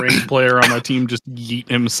highest ranked player on my team just yeet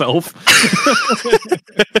himself.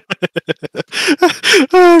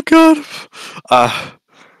 Oh god.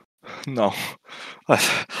 No. I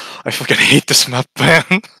fucking hate this map,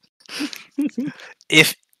 man.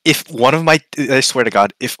 If one of my, I swear to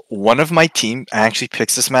God, if one of my team actually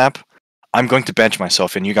picks this map, I'm going to bench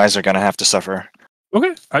myself, and you guys are gonna have to suffer.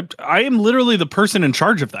 Okay, I am literally the person in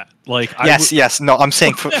charge of that. Like, Yes. No, I'm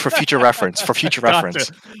saying for future reference. For future reference.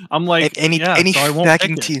 Gotcha. I'm like Any so I won't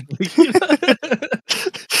fucking pick team.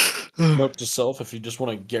 Note to self: if you just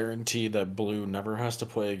want to guarantee that Blue never has to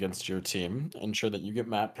play against your team, ensure that you get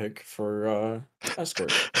map pick for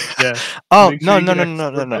escort. Yeah. Oh Make sure no. you get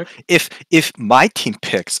expert pick. If my team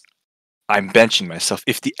picks, I'm benching myself.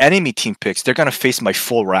 If the enemy team picks, they're gonna face my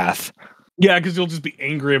full wrath. Yeah, because you'll just be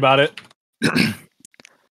angry about it.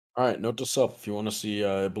 All right, note to self: if you want to see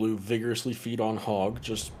Blue vigorously feed on Hog,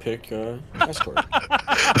 just pick escort.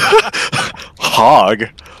 Hog.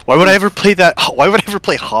 Why would I ever play that? Why would I ever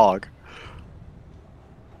play Hog?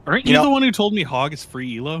 Aren't You you know- the one who told me Hog is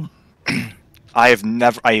free elo? I have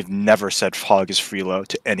never said Hog is freelo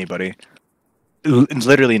to anybody.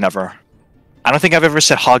 Literally never. I don't think I've ever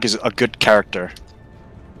said Hog is a good character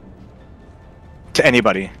to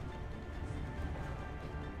anybody.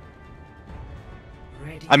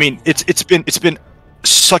 I mean, it's been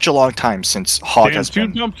such a long time since Hog Damn, has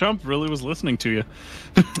been. Jump really was listening to you.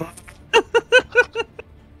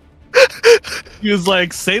 He was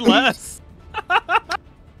like, "Say less."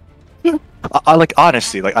 I like,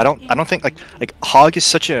 honestly, like I don't think like Hog is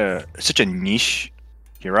such a niche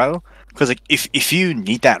hero, because like if you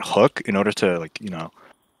need that hook in order to, like,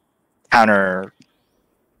 counter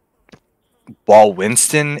Wall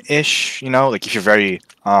Winston-ish, like if you're very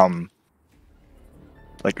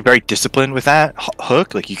very disciplined with that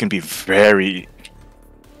hook, like you can be very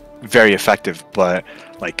effective. But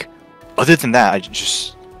like other than that,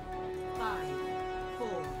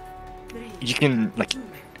 you can, like,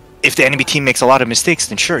 if the enemy team makes a lot of mistakes,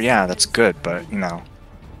 then sure, yeah, that's good. But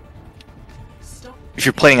if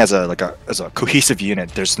you're playing as a cohesive unit,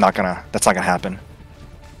 that's not gonna happen.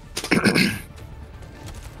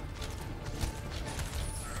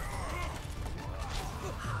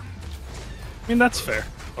 I mean, that's fair.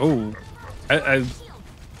 Oh,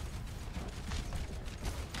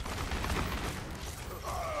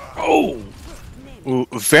 oh, Ooh,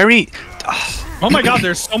 very. oh my God!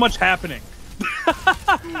 There's so much happening.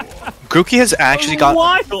 Grookey has actually got.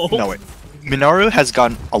 Wild. No, wait. Minoru has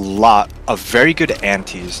gotten a lot of very good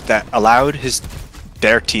antis that allowed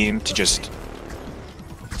their team to just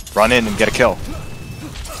run in and get a kill.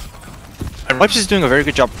 And Wipes is doing a very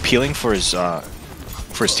good job peeling for his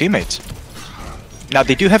teammates. Now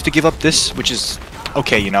they do have to give up this, which is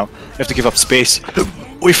okay, you have to give up space,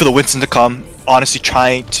 wait for the Winston to come. Honestly,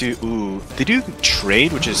 trying to they do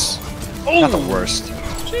trade, which is not the worst.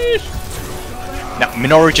 Sheesh. Now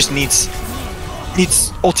Minoru just needs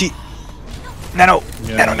ulti. Nano.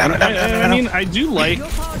 I mean, I do like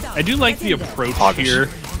the approach Progs. here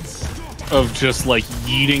of just like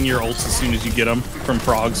yeeting your ults as soon as you get them from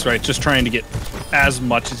progs, right? Just trying to get as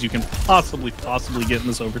much as you can possibly get in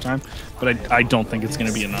this overtime, but I don't think it's going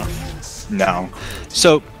to be enough. No.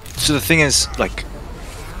 So the thing is, like,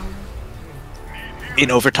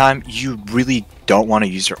 in overtime, you really don't want to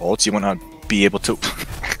use your ults. You want to be able to.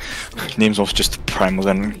 Names off just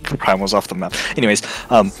primals off the map. Anyways,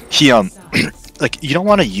 he like, you don't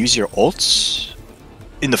want to use your ults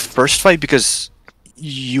in the first fight, because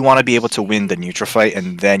you want to be able to win the neutral fight,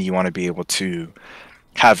 and then you want to be able to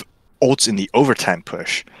have ults in the overtime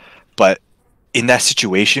push. But in that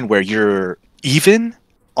situation where you're even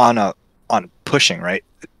on pushing, right?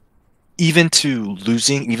 Even to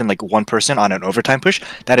losing even like one person on an overtime push,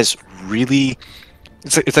 that is really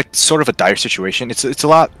it's like sort of a dire situation. It's a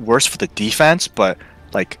lot worse for the defense, but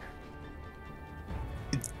like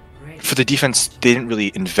for the defense, they didn't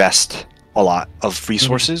really invest a lot of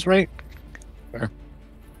resources, right? Fair.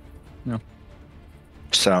 No.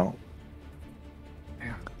 So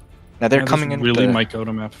now they're coming in. Really might go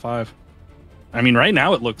to map 5. I mean, right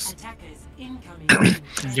now it looks Attackers incoming.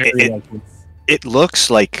 very likely. It looks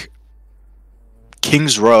like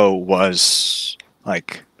King's Row was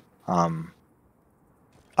like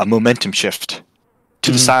a momentum shift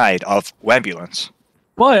to the side of Whambulance.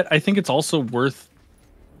 But I think it's also worth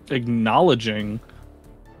acknowledging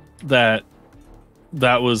that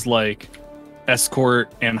that was like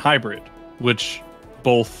escort and hybrid, which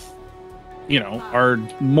both, you know, are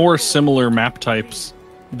more similar map types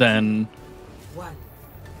than One.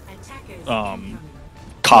 Attackers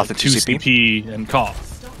Koth and 2CP 2CP. and Koth.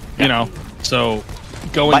 You know, so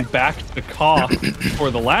going back to Koth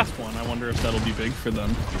for the last one, I wonder if that'll be big for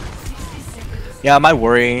them. Yeah, my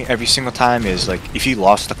worry every single time is like if you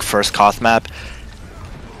lost the first Koth map,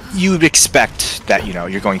 you would expect that, you know,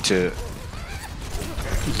 you're going to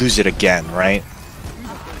lose it again, right?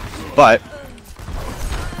 But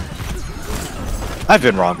I've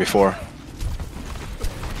been wrong before.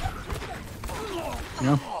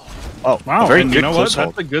 Yeah. Oh, Wow, a very and good you know what? close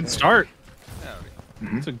hold. That's a good start.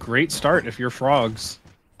 It's a great start if you're frogs.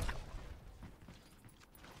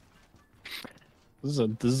 This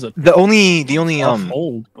is a The only tough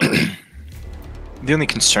hold. the only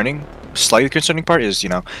slightly concerning part is, you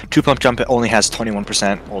know, 2-pump jump only has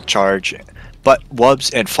 21% ult charge, but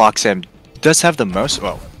Wubs and Foxem does have the most.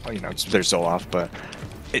 Well, you know, there's Zoloft, but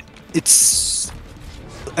it's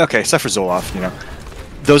okay except for Zoloft. You know,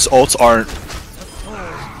 those ults aren't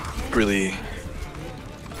really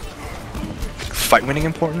fight winning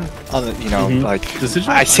important. You know, like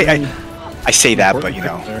I say that, but you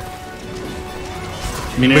know,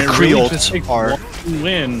 I mean, it McCree really ults just takes are. one to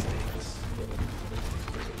win.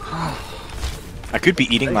 I could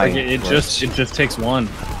be eating my. Like, it just takes one.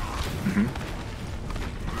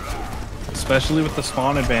 Especially with the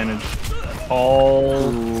spawn advantage.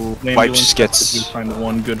 All Wipes gets find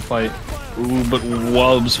one good fight. Ooh, but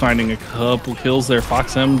Wubs finding a couple kills there.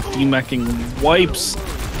 Foxem demecking Wipes.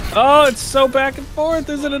 Oh, it's so back and forth.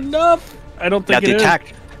 Is it enough? I don't think the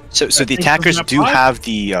attack. So the attackers do have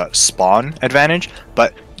the spawn advantage,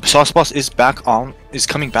 but Sauce Boss is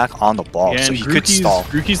coming back on the ball, Yeah, so he could stall.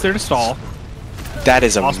 Grookey's there to stall. That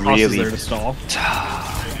is a Sauce Boss is really. there to stall.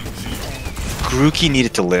 Grookey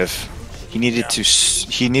needed to live. He needed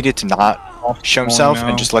to not show himself now.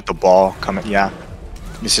 and just let the ball come in. Yeah,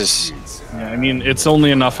 this is. Yeah, I mean, it's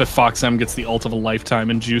only enough if Foxem gets the ult of a lifetime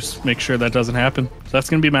and Juice make sure that doesn't happen. So that's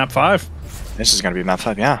gonna be map 5. This is gonna be map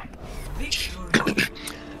 5. Yeah.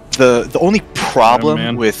 The only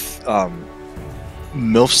problem with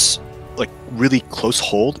MILF's like really close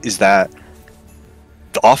hold is that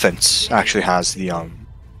the offense actually has the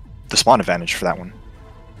spawn advantage for that one.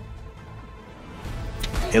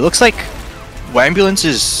 It looks like Whambulance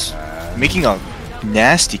is making a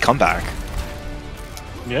nasty comeback.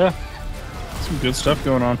 Yeah, some good stuff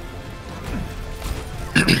going on.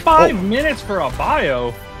 5 minutes for a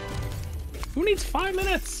bio. Who needs 5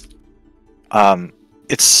 minutes?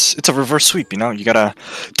 It's a reverse sweep, you know. You gotta.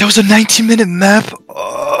 That was a 19-minute map.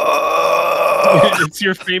 It's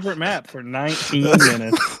your favorite map for 19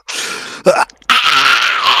 minutes.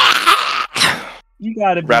 You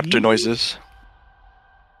gotta be Raptor noises.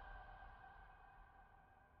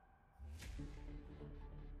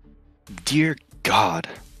 Dear God.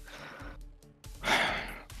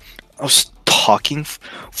 I was talking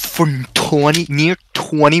for near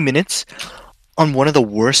 20 minutes on one of the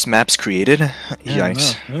worst maps created.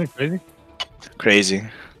 Yikes. Isn't it crazy? Crazy.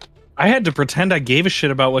 I had to pretend I gave a shit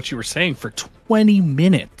about what you were saying for 20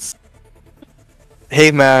 minutes.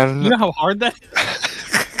 Hey, man. You know how hard that is?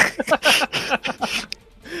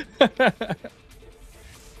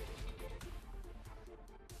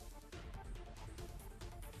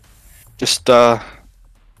 Just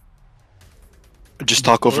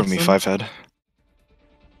talk over me, Fivehead.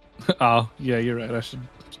 Oh, yeah, you're right. I should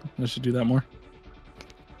do that more.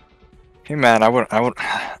 Hey, man, I won't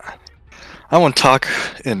talk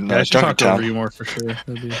in Yeah, I should Junker talk over Town. you more for sure.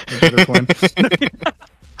 That'd be a better plan.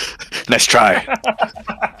 Nice try.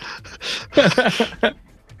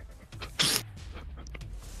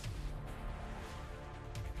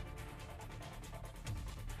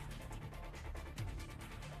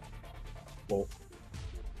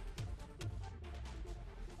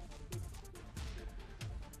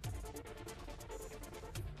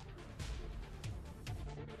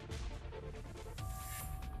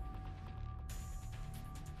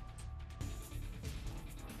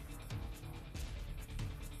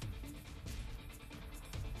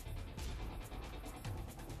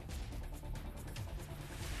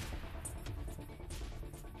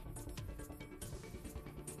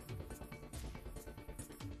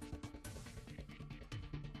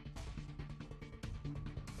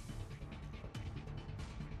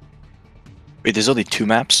 Wait, there's only 2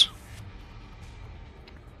 maps?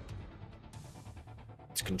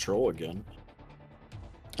 It's control again.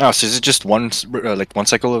 Oh, so is it just one like one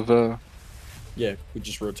cycle of Yeah, we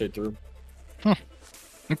just rotate through.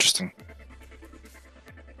 Interesting.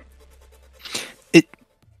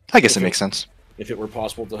 I guess it makes sense. If it were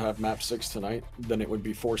possible to have map 6 tonight, then it would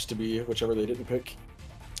be forced to be whichever they didn't pick.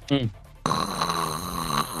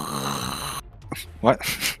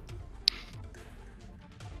 What?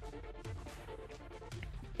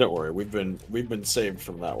 Don't worry, we've been saved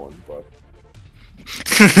from that one, but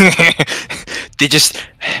they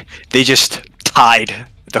just tied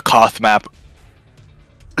the Koth map.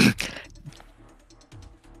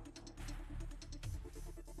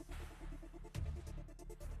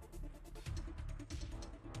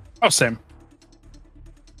 Oh, same.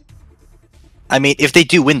 I mean, if they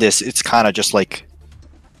do win this, it's kind of just like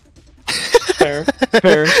fair.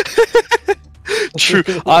 true.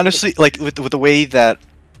 Honestly, like with the way that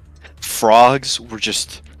frogs were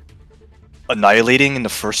just annihilating in the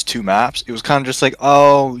first 2 maps, it was kind of just like,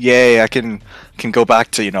 oh yay, I can go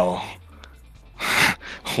back to, you know,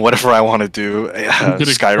 whatever I want to do.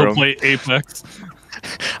 Skyrim. Play Apex.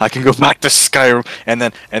 I can go back to Skyrim, and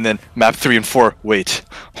then map 3 and 4. Wait,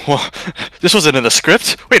 this wasn't in the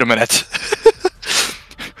script. Wait a minute.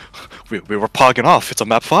 we were pogging off. It's a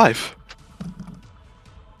map 5.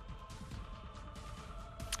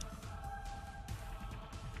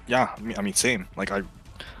 Yeah, I mean, same. Like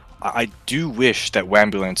I do wish that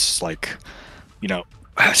Whambulance, like, you know,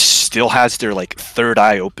 still has their like third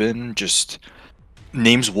eye open. Just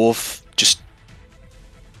names Wolf. Just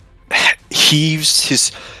heaves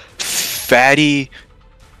his fatty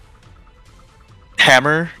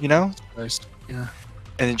hammer, you know, Yeah.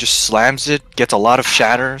 and then just slams it. Gets a lot of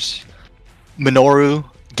shatters. Minoru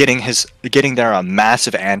getting their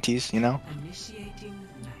massive antis, you know. Initiating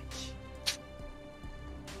match.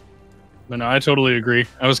 But no, I totally agree.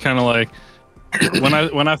 I was kind of like,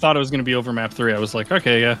 when I thought it was going to be over map 3, I was like,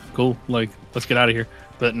 okay, yeah, cool. Like, let's get out of here.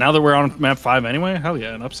 But now that we're on map 5 anyway, hell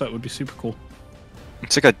yeah, an upset would be super cool.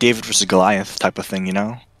 It's like a David versus Goliath type of thing, you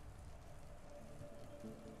know.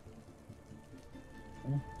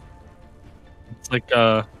 It's like,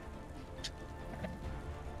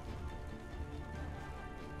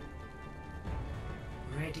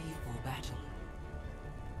 Ready for battle.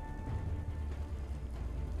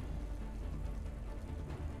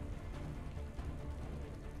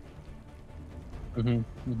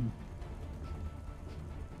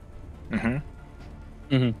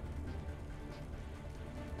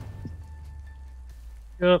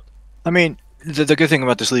 Yep. I mean, the good thing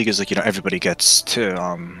about this league is, like, you know, everybody gets to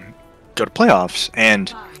go to playoffs, and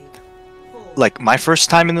 5, 4, like my first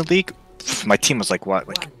time in the league, my team was like what,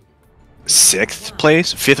 like 6th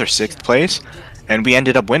place, 5th or 6th place, and we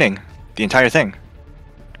ended up winning the entire thing.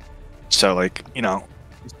 So, like, you know,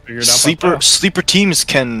 Figured out by sleeper teams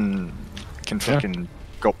can fucking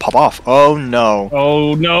go pop off. Oh no.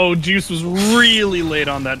 Oh no, Juice was really late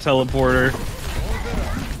on that teleporter.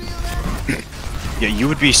 Yeah, you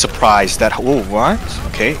would be surprised that. Oh, what?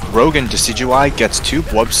 Okay, Rogan Decidui gets 2,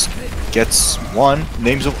 Wubs gets 1.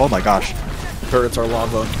 Names of. Oh my gosh. Turrets are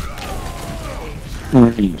lava.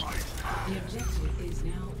 the objective is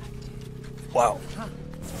now active. Wow.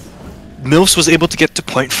 Mills was able to get to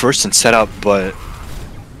point first and set up, but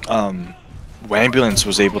Whambulance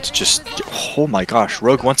was able to just. Oh my gosh,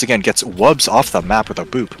 Rogue once again gets Wubs off the map with a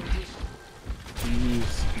boop.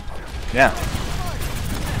 Yeah.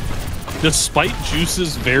 Despite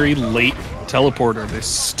Juice's very late teleporter, they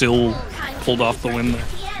still pulled off the win there.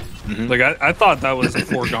 Mhm. Like, I thought that was a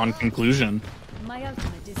foregone conclusion. My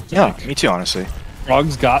ultimate is Yeah, me too, honestly.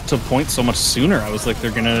 Frogs got to point so much sooner. I was like,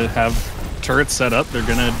 they're gonna have turrets set up. They're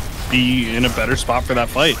gonna be in a better spot for that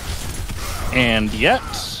fight. And yet,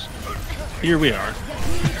 here we are.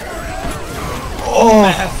 Oh,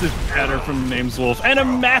 Massive shatter from Names Wolf and a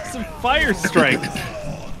massive fire strike.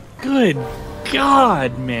 Good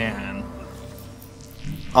God, man.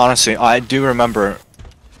 honestly, I do remember.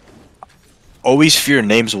 Always fear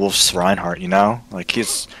Names Wolf's Reinhardt, you know? Like,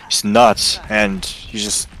 he's nuts, and he's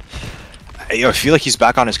just. I feel like he's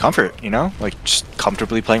back on his comfort, you know? Like, just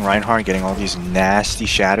comfortably playing Reinhardt, getting all these nasty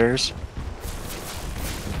shatters.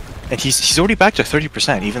 And he's already back to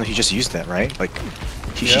 30%, even though he just used that, right? Like,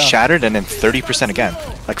 he Yeah. shattered and then 30% again.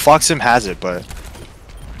 Like, Foxim has it, but.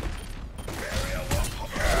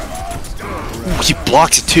 Ooh, he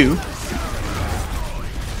blocks it too.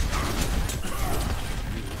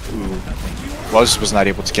 Ooh. Was not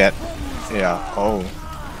able to get. Yeah. Oh.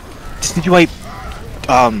 Did you wipe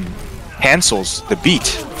cancels the beat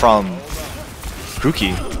from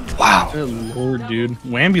Rookie. Wow. Good lord, dude.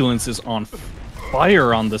 Whambulance is on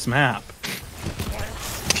fire on this map.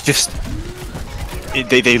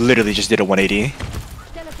 They literally just did a 180.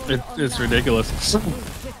 It's ridiculous.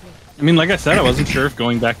 I mean, like I said, I wasn't sure if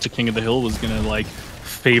going back to King of the Hill was gonna like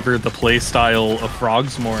favor the play style of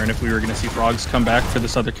frogs more, and if we were gonna see frogs come back for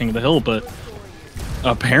this other King of the Hill, but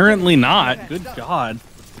apparently not. Good God.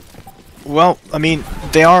 Well, I mean,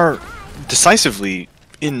 they are decisively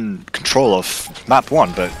in control of map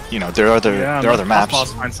 1, but you know there are other maps.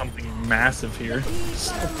 Boss find something massive here.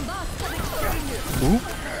 Ooh.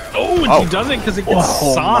 Oh, and he doesn't because it gets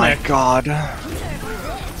Sonic. Oh my God.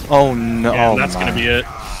 Oh no. Yeah, oh that's gonna be it.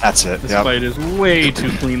 That's it. This Yep. fight is way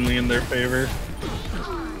too cleanly in their favor.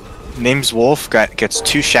 Name's Wolf gets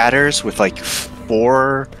 2 shatters with like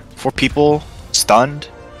four people stunned.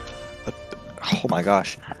 Oh my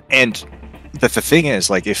gosh. And the thing is,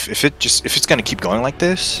 like, if it's gonna keep going like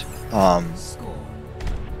this,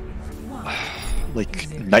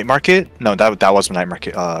 like Night Market, no, that was Night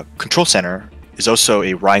Market. Control Center is also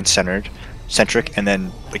a Rhine centric, and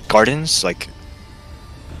then like Gardens, like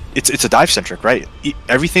it's a dive centric, right?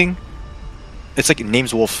 Everything. It's like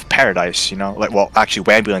Name's Wolf Paradise, you know, like, well, actually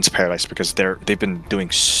Whambulance Paradise, because they've been doing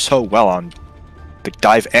so well on the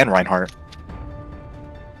dive and Reinhardt.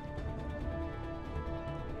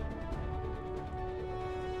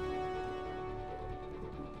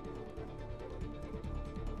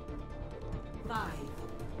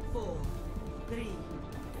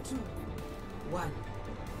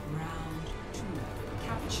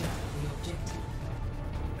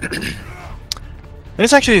 And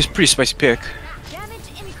it's actually a pretty spicy pick.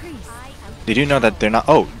 They do know that they're not.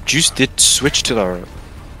 Oh, Juice did switch to the.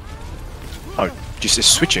 Oh, Juice is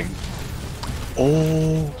switching.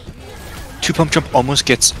 Oh, 2 pump jump almost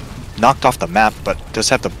gets knocked off the map, but does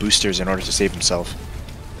have the boosters in order to save himself.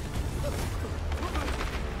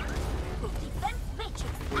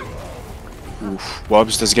 Oof.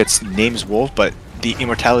 Wobbs does get Name's Wolf, but the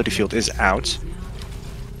immortality field is out.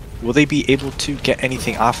 Will they be able to get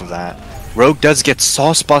anything off of that? Rogue does get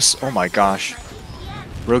Sauce Bus. Oh my gosh.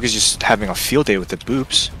 Rogue is just having a field day with the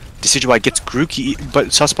boops. Decidueye gets Grookey,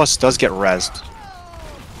 but Sauce Bus does get rezzed.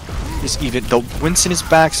 It's even. The Winston is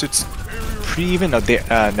back, so it's pretty even. Now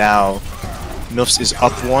Milfs is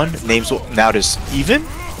up 1. Name's Wolf. Now it is even.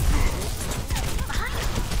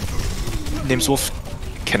 Name's Wolf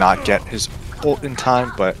cannot get his ult in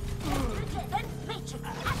time, but.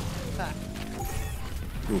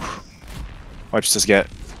 Oof. Wipes does get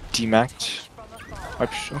demacked.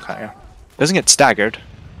 Wipes, okay, yeah. Doesn't get staggered,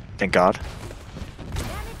 thank God.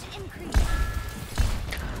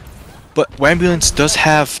 But Whambulance does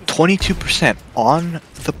have 22% on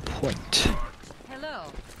the point.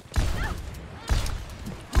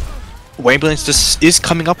 Whambulance is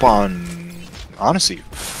coming up on, honestly,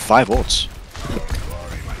 5 ults.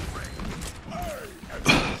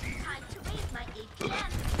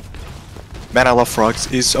 Man, I Love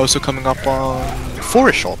Frogs is also coming up on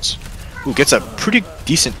 4-ish ults. Ooh, gets a pretty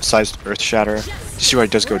decent sized Earth Shatter. Decidueye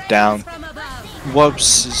does go down.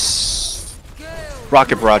 Wubs'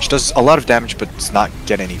 Rocket Barrage does a lot of damage, but does not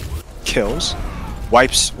get any kills.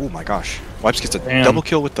 Wipes, oh my gosh. Wipes gets a double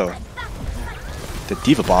kill with the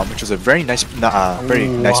Diva Bomb, which was a very nice, nice place.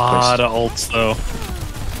 A lot of ults though.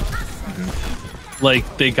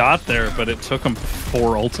 Like, they got there, but it took them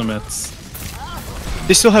 4 ultimates.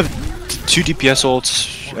 They still have 2 DPS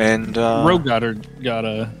ults, and Rogue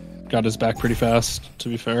got his back pretty fast, to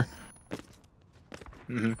be fair.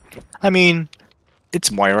 I mean,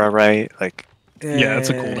 it's Moira, right? Like, yeah, it's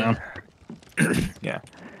a cooldown. Yeah.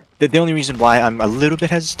 The only reason why I'm a little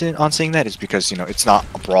bit hesitant on saying that is because, you know, it's not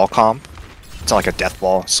a brawl comp. It's not like a death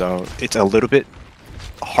ball, so it's a little bit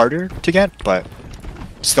harder to get, but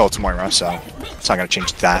still it's Moira, so it's not gonna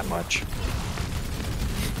change that much.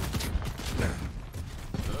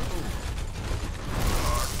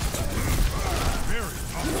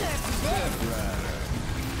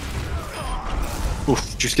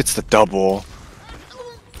 Oof, Juice gets the double.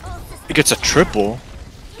 It gets a triple.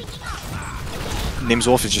 Name's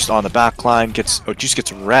Wolf is just on the back line. Juice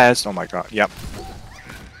gets rezzed. Oh my god, yep.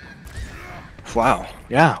 Wow,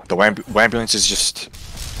 yeah, the Whambulance is just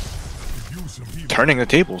turning the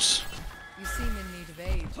tables.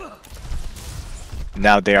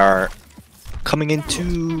 Now they are coming into,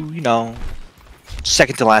 you know,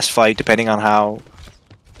 second to last fight, depending on how...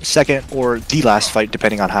 Second or the last fight,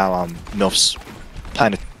 depending on how Milfs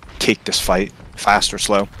plan to take this fight, fast or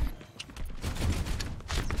slow.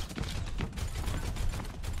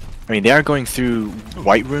 I mean, they are going through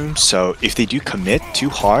white rooms, so if they do commit too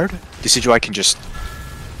hard, Decidueye can just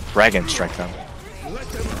Dragon Strike them.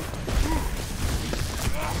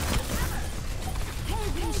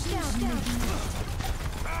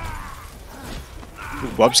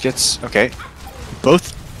 Wubs gets okay.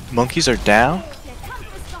 Both monkeys are down.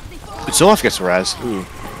 But Zolaf gets Raz. Ooh.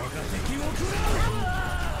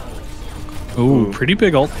 Ooh, pretty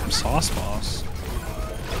big ult from Sauce Boss.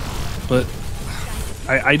 But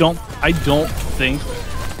I don't think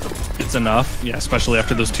it's enough. Yeah, especially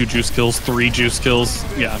after those 2 juice kills, 3 juice kills.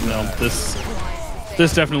 Yeah, no, this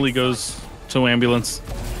definitely goes to Whambulance.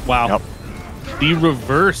 Wow. Yep. The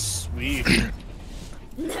reverse sweep.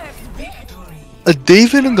 A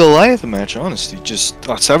David and Goliath match, honestly. Just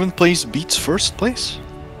 7th place beats 1st place.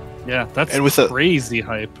 Yeah, that's And with crazy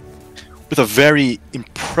hype. With a very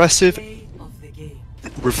impressive Play of the game.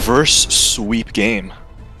 reverse sweep game.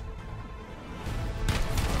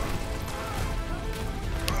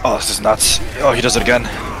 Oh, this is nuts. Oh, he does it again.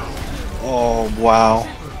 Oh, wow.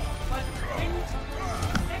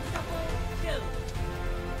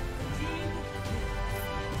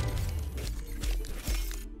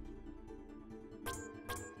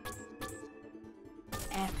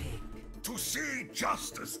 Epic. To see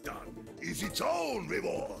justice done is its own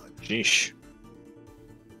reward. Sheesh.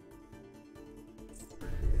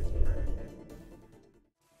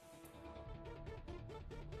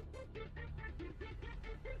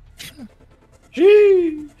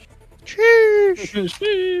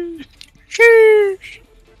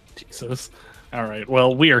 Jesus. All right.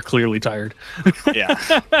 Well, we are clearly tired. Yeah.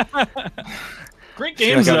 Great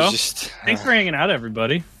feel games, like I was though. just- Thanks for hanging out,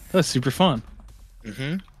 everybody. That was super fun.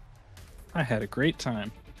 Mm-hmm. I had a great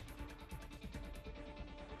time.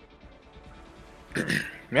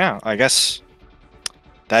 Yeah, I guess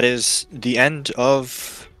that is the end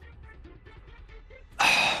of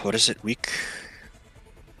what is it?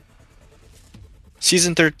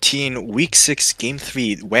 Season 13, Week 6, Game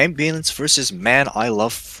 3, Whambulance versus Man I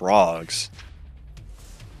Love Frogs.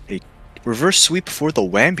 A reverse sweep for the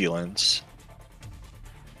Whambulance.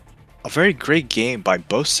 A very great game by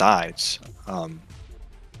both sides.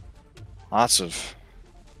 Lots of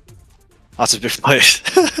big plays.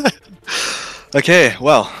 Okay,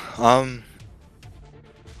 well,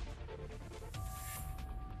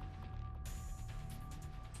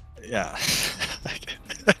 yeah.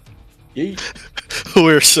 Yeet.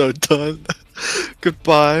 We're so done.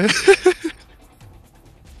 Goodbye.